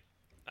 Things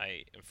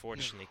I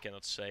unfortunately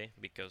cannot say,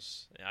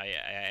 because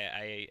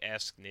I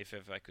asked Niv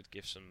if I could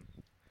give some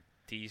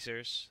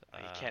teasers.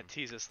 You can't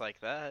tease us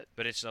like that.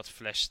 But it's not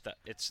fleshed.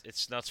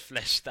 It's not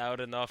fleshed out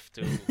enough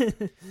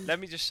to. Let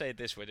me just say it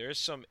this way: there is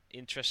some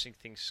interesting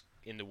things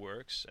in the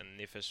works, and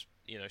Niv is,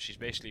 she's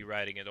basically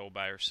writing it all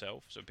by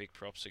herself. So big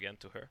props again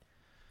to her.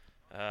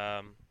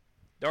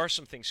 There are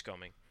some things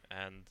coming,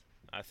 and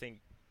I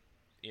think,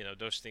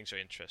 those things are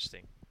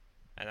interesting.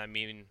 And I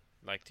mean,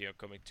 like the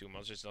upcoming 2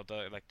 months, it's not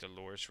like the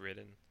lore's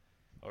written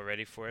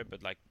already for it,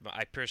 but like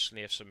I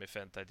personally have some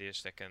event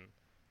ideas that can,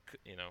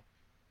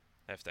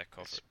 have that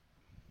covered.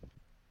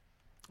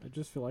 I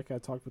just feel like I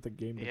talked with a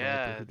game developer.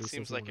 Yeah, it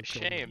seems like a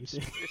shame.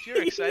 If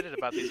you're excited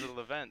about these little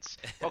events,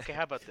 okay,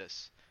 how about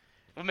this?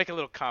 We'll make a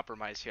little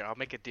compromise here. I'll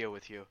make a deal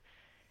with you.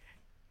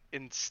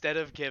 Instead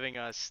of giving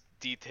us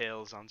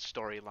details on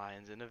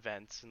storylines and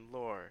events and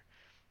lore,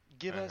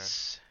 give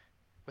us,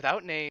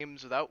 without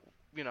names, without,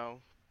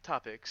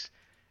 topics,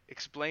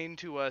 explain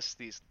to us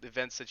these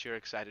events that you're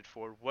excited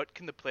for. What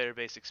can the player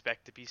base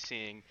expect to be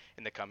seeing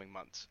in the coming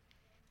months?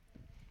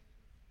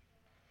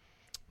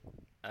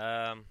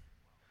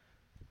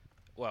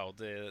 Well,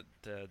 the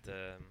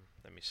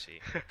let me see.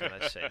 What can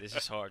I say? This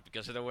is hard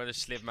because I don't want to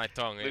slip my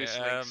tongue.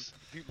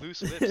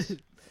 Loose lips.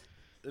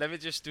 Let me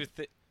just do.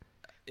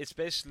 It's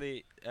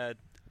basically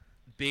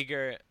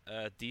bigger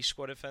D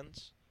squad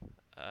events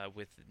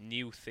with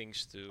new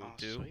things to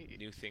do, sweet.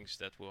 New things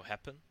that will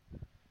happen.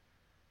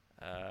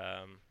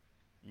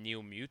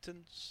 New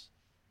mutants.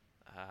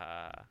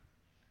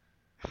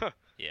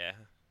 Yeah.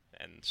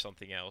 And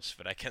something else,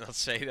 but I cannot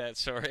say that,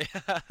 sorry.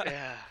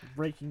 Yeah.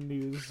 Breaking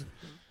news.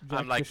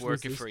 I'm like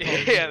working for you.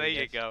 Yeah, there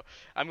you go.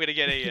 I'm gonna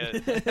get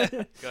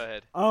a. Go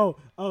ahead. Oh.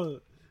 So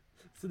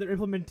they're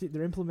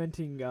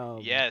implementing.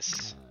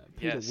 Yes.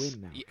 Pay to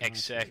win now.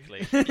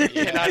 Exactly. You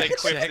cannot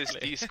equip this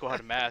D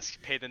Squad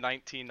mask. Pay the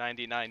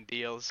 $19.99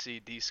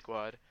 DLC D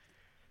Squad.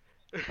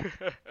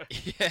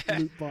 Yeah.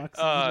 Loot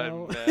boxes.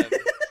 Oh man,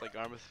 it's like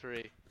Arma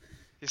 3.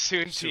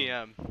 Soon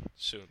TM.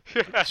 Soon.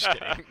 Just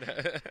kidding.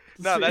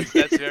 No,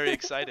 that's very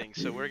exciting.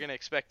 So we're gonna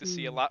expect to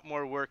see a lot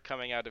more work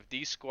coming out of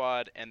D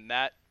Squad and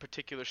that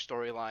particular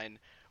storyline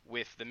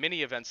with the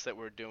mini events that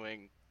we're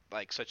doing,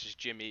 like such as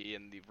Jimmy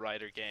and the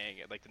Rider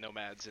Gang, and like the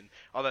Nomads and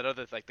all that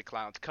other, like the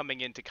Clowns,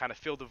 coming in to kind of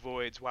fill the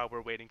voids while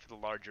we're waiting for the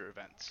larger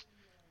events.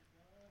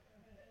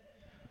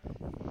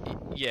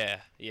 Yeah.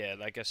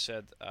 Like I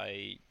said,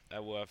 I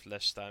will have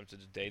less time to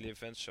do daily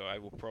events, so I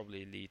will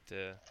probably lead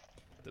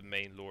the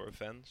main lore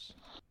events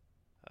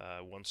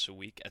once a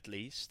week at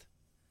least.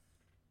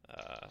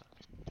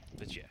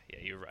 But yeah,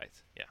 you're right.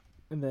 Yeah.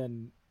 And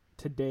then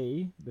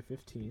today, the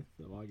 15th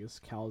of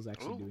August, Cal is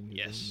actually doing his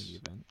own mini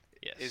event.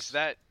 Yes. Is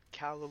that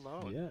Cal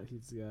alone? Yeah,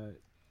 he's got.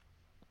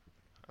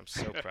 I'm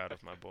so proud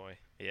of my boy.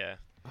 Yeah.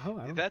 Oh,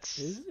 I don't,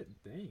 is it?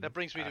 Dang. That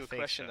brings me to a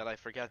question that I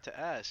forgot to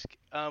ask.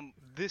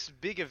 This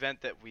big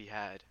event that we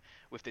had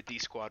with the D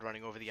Squad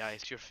running over the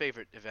ice, your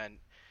favorite event,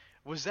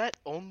 was that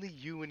only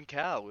you and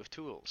Cal with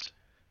tools?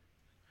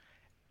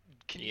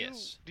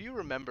 Yes. Do you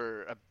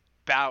remember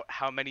about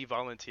how many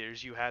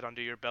volunteers you had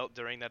under your belt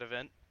during that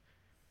event?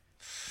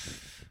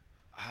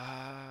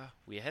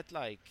 We had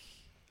I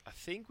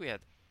think we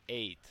had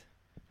 8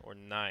 or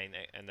 9,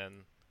 and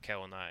then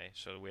Cal and I.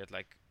 So we had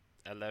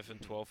 11,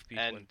 12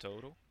 people in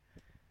total.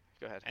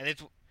 Go ahead. And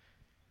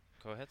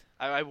go ahead.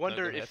 I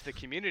wonder if the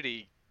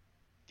community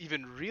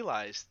even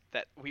realized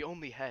that we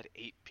only had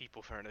 8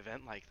 people for an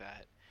event like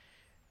that.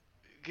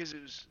 Because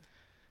it was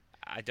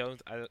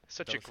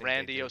such a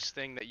grandiose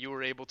thing that you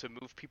were able to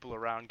move people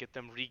around, get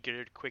them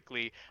re-geared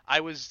quickly.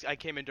 I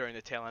came in during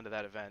the tail end of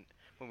that event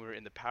when we were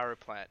in the power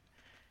plant.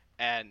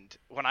 And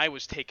when I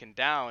was taken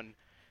down,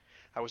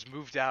 I was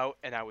moved out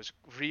and I was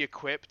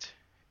re-equipped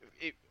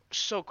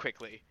so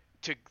quickly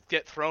to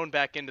get thrown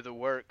back into the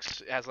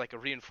works as a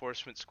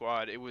reinforcement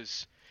squad. It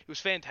was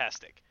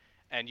fantastic.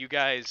 And you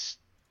guys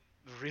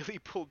really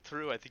pulled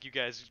through. I think you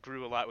guys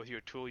grew a lot with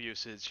your tool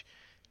usage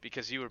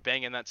because you were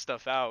banging that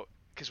stuff out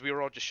because we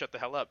were all just shut the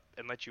hell up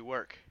and let you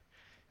work.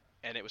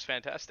 And it was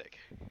fantastic.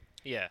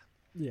 Yeah.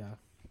 Yeah.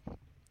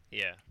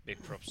 Yeah,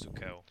 big props to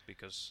Cal,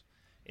 because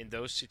in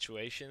those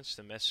situations,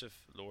 the massive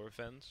lore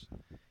events,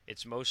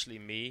 it's mostly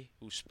me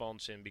who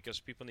spawns in, because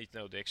people need to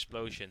know the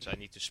explosions, I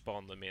need to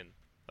spawn them in.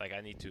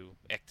 I need to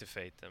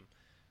activate them.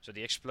 So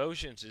the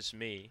explosions is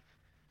me,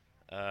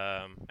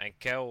 and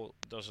Cal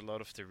does a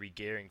lot of the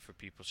re-gearing for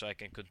people, so I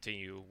can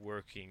continue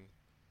working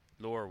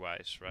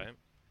lore-wise, right?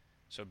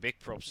 So big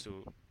props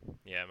to,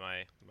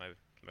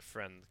 my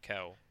friend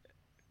Cal.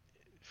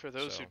 For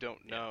those who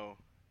don't know,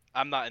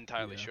 I'm not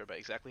entirely sure about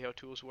exactly how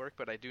tools work,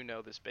 but I do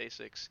know this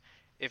basics.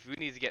 If we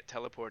need to get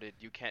teleported,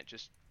 you can't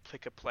just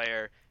pick a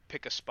player,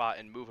 pick a spot,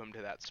 and move them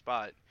to that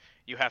spot.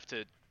 You have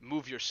to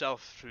move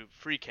yourself through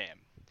free cam,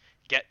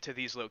 get to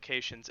these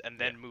locations, and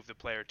then move the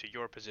player to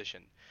your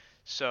position.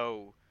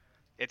 So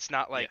it's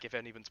not like if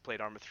anyone's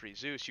played Arma 3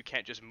 Zeus, you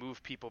can't just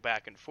move people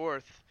back and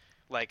forth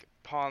like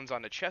pawns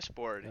on a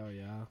chessboard. Oh,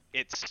 yeah.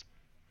 It's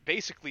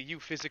basically you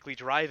physically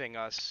driving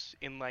us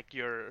in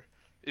your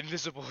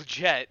invisible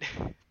jet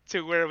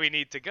to where we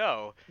need to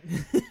go.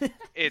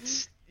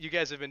 You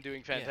guys have been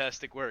doing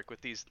fantastic work with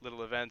these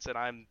little events, and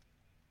I'm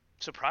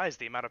surprised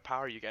the amount of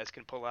power you guys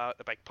can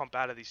pump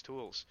out of these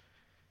tools.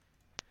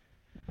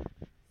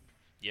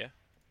 Yeah.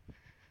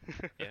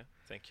 Yeah,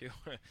 thank you.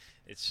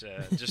 It's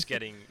just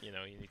getting, you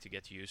need to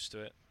get used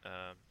to it.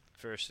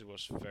 First it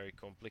was very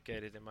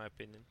complicated in my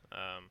opinion.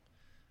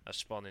 I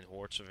spawned in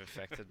hordes of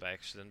infected by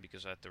accident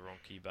because I had the wrong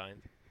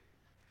keybind.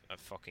 I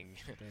fucking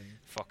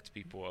fucked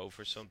people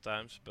over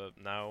sometimes, but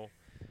now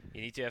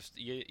you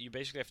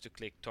basically have to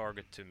click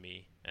target to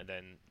me, and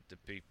then the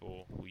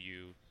people who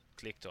you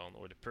clicked on,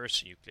 or the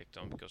person you clicked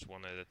on, because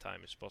one at a time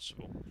is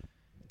possible,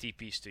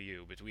 TPs to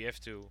you. But we have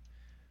to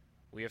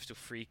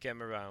free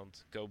cam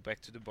around, go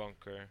back to the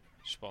bunker,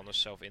 spawn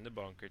ourselves in the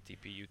bunker,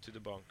 TP you to the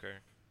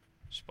bunker,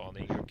 spawn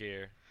in your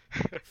gear,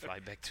 fly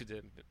back to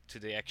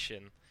the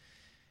action.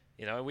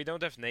 And we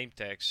don't have name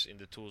tags in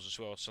the tools as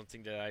well. It's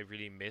something that I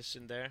really miss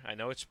in there. I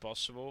know it's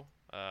possible.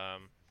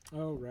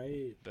 Oh,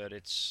 right. But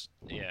it's,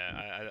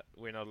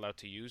 we're not allowed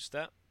to use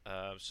that.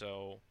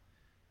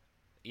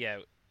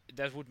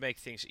 That would make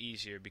things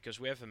easier, because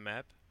we have a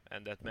map,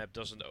 and that map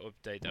doesn't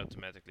update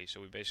automatically. So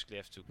we basically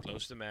have to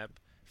close the map,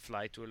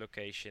 fly to a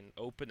location,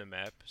 open a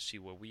map, see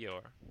where we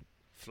are,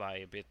 fly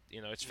a bit.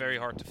 It's very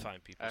hard to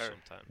find people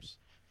sometimes.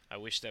 I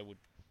wish that would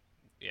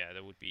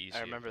be easier.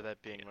 I remember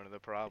that being one of the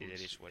problems,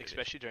 it is what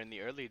especially during the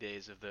early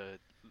days of the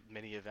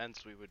mini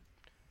events. We would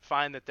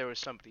find that there was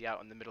somebody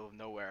out in the middle of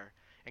nowhere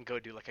and go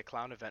do a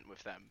clown event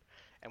with them,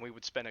 and we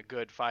would spend a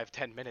good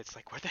 5-10 minutes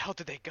where the hell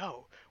did they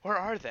go? Where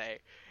are they?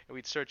 And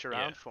we'd search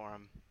around for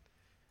them.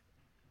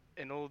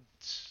 An old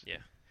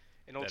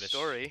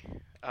story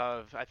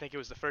of, I think it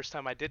was the first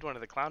time I did one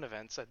of the clown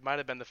events. It might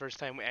have been the first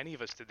time any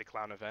of us did the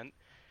clown event.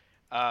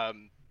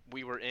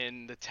 We were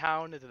in the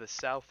town to the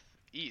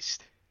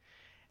southeast,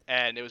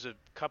 and it was a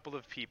couple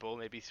of people,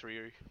 maybe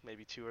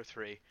 2 or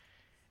 3,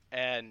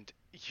 and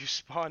you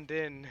spawned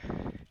in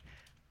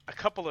a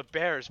couple of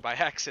bears by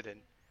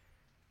accident,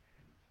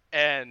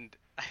 and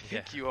I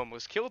think you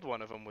almost killed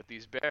one of them with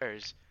these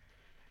bears.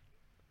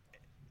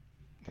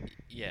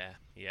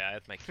 I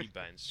had my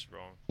keybinds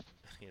wrong,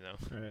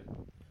 Alright.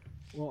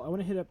 Well, I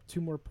want to hit up 2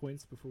 more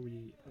points before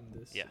we end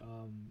this. Yeah.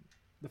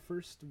 The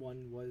first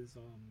one was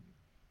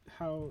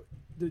how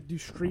do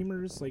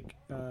streamers,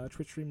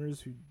 Twitch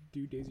streamers who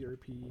do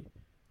DayZRP,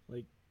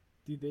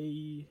 do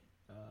they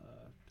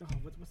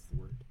what's the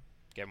word?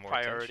 Get more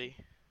priority.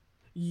 attention.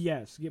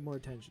 Yes, get more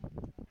attention.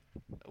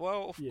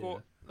 Well,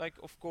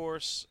 of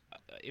course,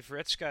 if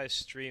Red Sky is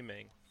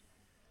streaming,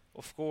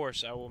 of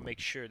course I will make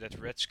sure that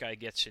Red Sky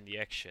gets in the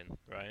action,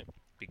 right?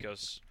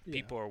 Because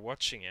people are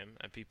watching him,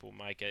 and people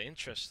might get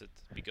interested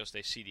because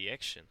they see the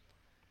action.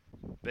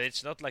 But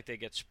it's not like they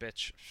get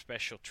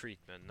special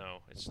treatment. No,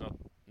 it's not.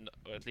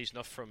 Or at least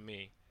not from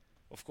me.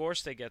 Of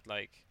course, they get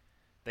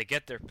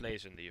their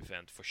place in the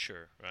event for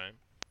sure, right?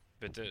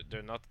 But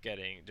they're not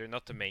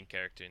the main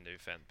character in the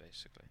event,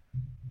 basically.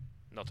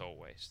 Not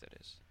always, that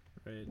is.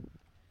 Right.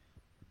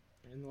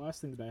 And the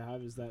last thing that I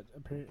have is that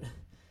apparently,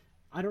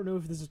 I don't know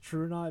if this is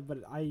true or not, but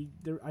I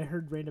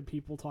heard random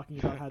people talking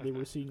about how they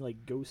were seeing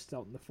like ghosts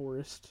out in the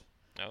forest.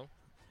 Oh.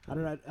 I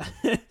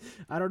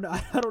don't know.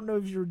 I don't know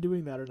if you were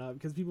doing that or not,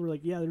 because people were like,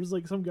 "Yeah, there's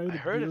like some guy with a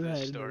heard of beer this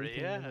head." story,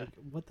 And yeah. I'm like,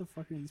 what the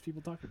fuck are these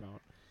people talking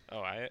about?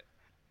 Oh,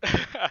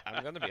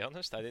 I'm gonna be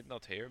honest, I did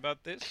not hear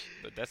about this,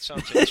 but that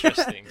sounds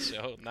interesting.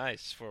 So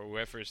nice for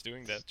whoever is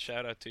doing that.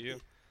 Shout out to you.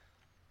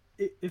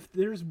 If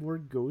there's more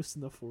ghosts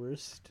in the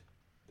forest,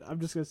 I'm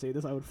just gonna say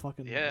this, I would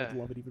fucking I'd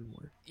love it even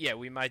more. Yeah,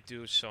 we might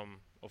do some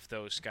of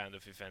those kind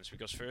of events,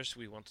 because first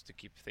we wanted to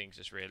keep things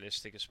as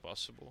realistic as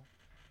possible.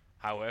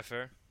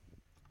 However,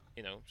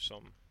 you know,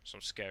 some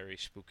scary,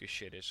 spooky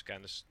shit is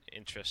kind of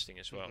interesting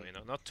as well. You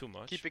know, not too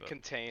much. Keep it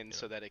contained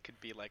so that it could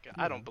be like, Yeah.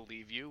 I don't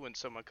believe you when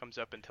someone comes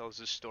up and tells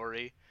a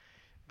story,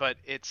 but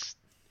it's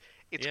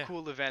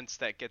cool events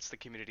that gets the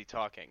community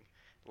talking.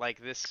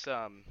 Like this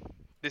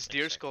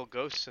deer skull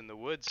ghosts in the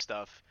woods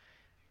stuff.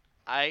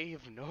 I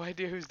have no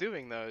idea who's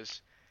doing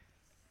those,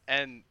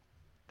 and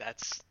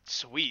that's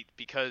sweet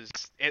because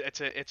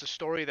it's a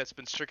story that's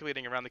been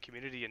circulating around the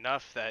community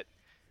enough that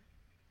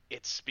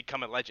it's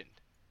become a legend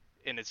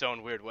in its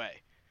own weird way.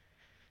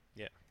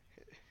 Yeah.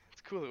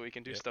 It's cool that we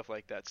can do stuff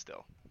like that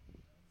still.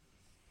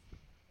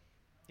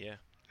 Yeah,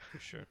 for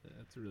sure.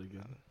 That's really good.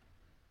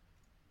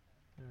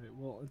 All right,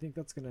 well, I think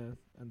that's gonna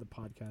end the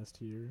podcast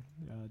here.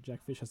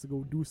 Jackfish has to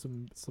go do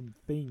some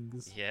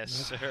things.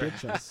 Yes, He has sir. to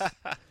Ditch us.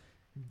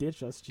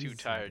 Ditch us. Too Jesus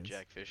tired, Christ.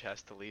 Jackfish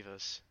has to leave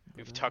us.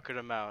 We've But, tuckered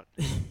him out.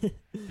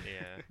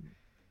 Yeah.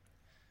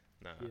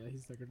 No. Yeah,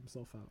 he's tuckered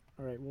himself out.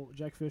 All right, well,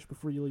 Jackfish,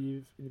 before you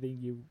leave, anything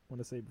you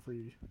want to say before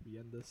we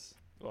end this?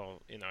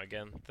 Well, you know,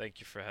 again, thank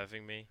you for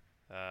having me.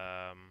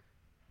 And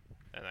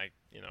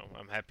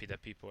I'm happy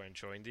that people are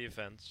enjoying the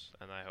events,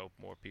 and I hope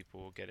more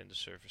people will get in the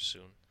server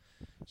soon,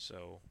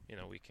 so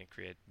we can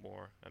create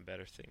more and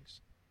better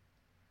things.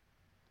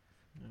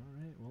 All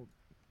right, well,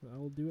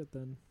 I'll do it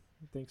then.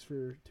 Thanks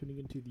for tuning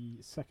into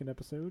the second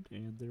episode,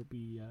 and there'll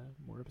be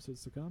more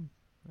episodes to come.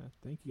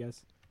 Thank you,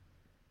 guys.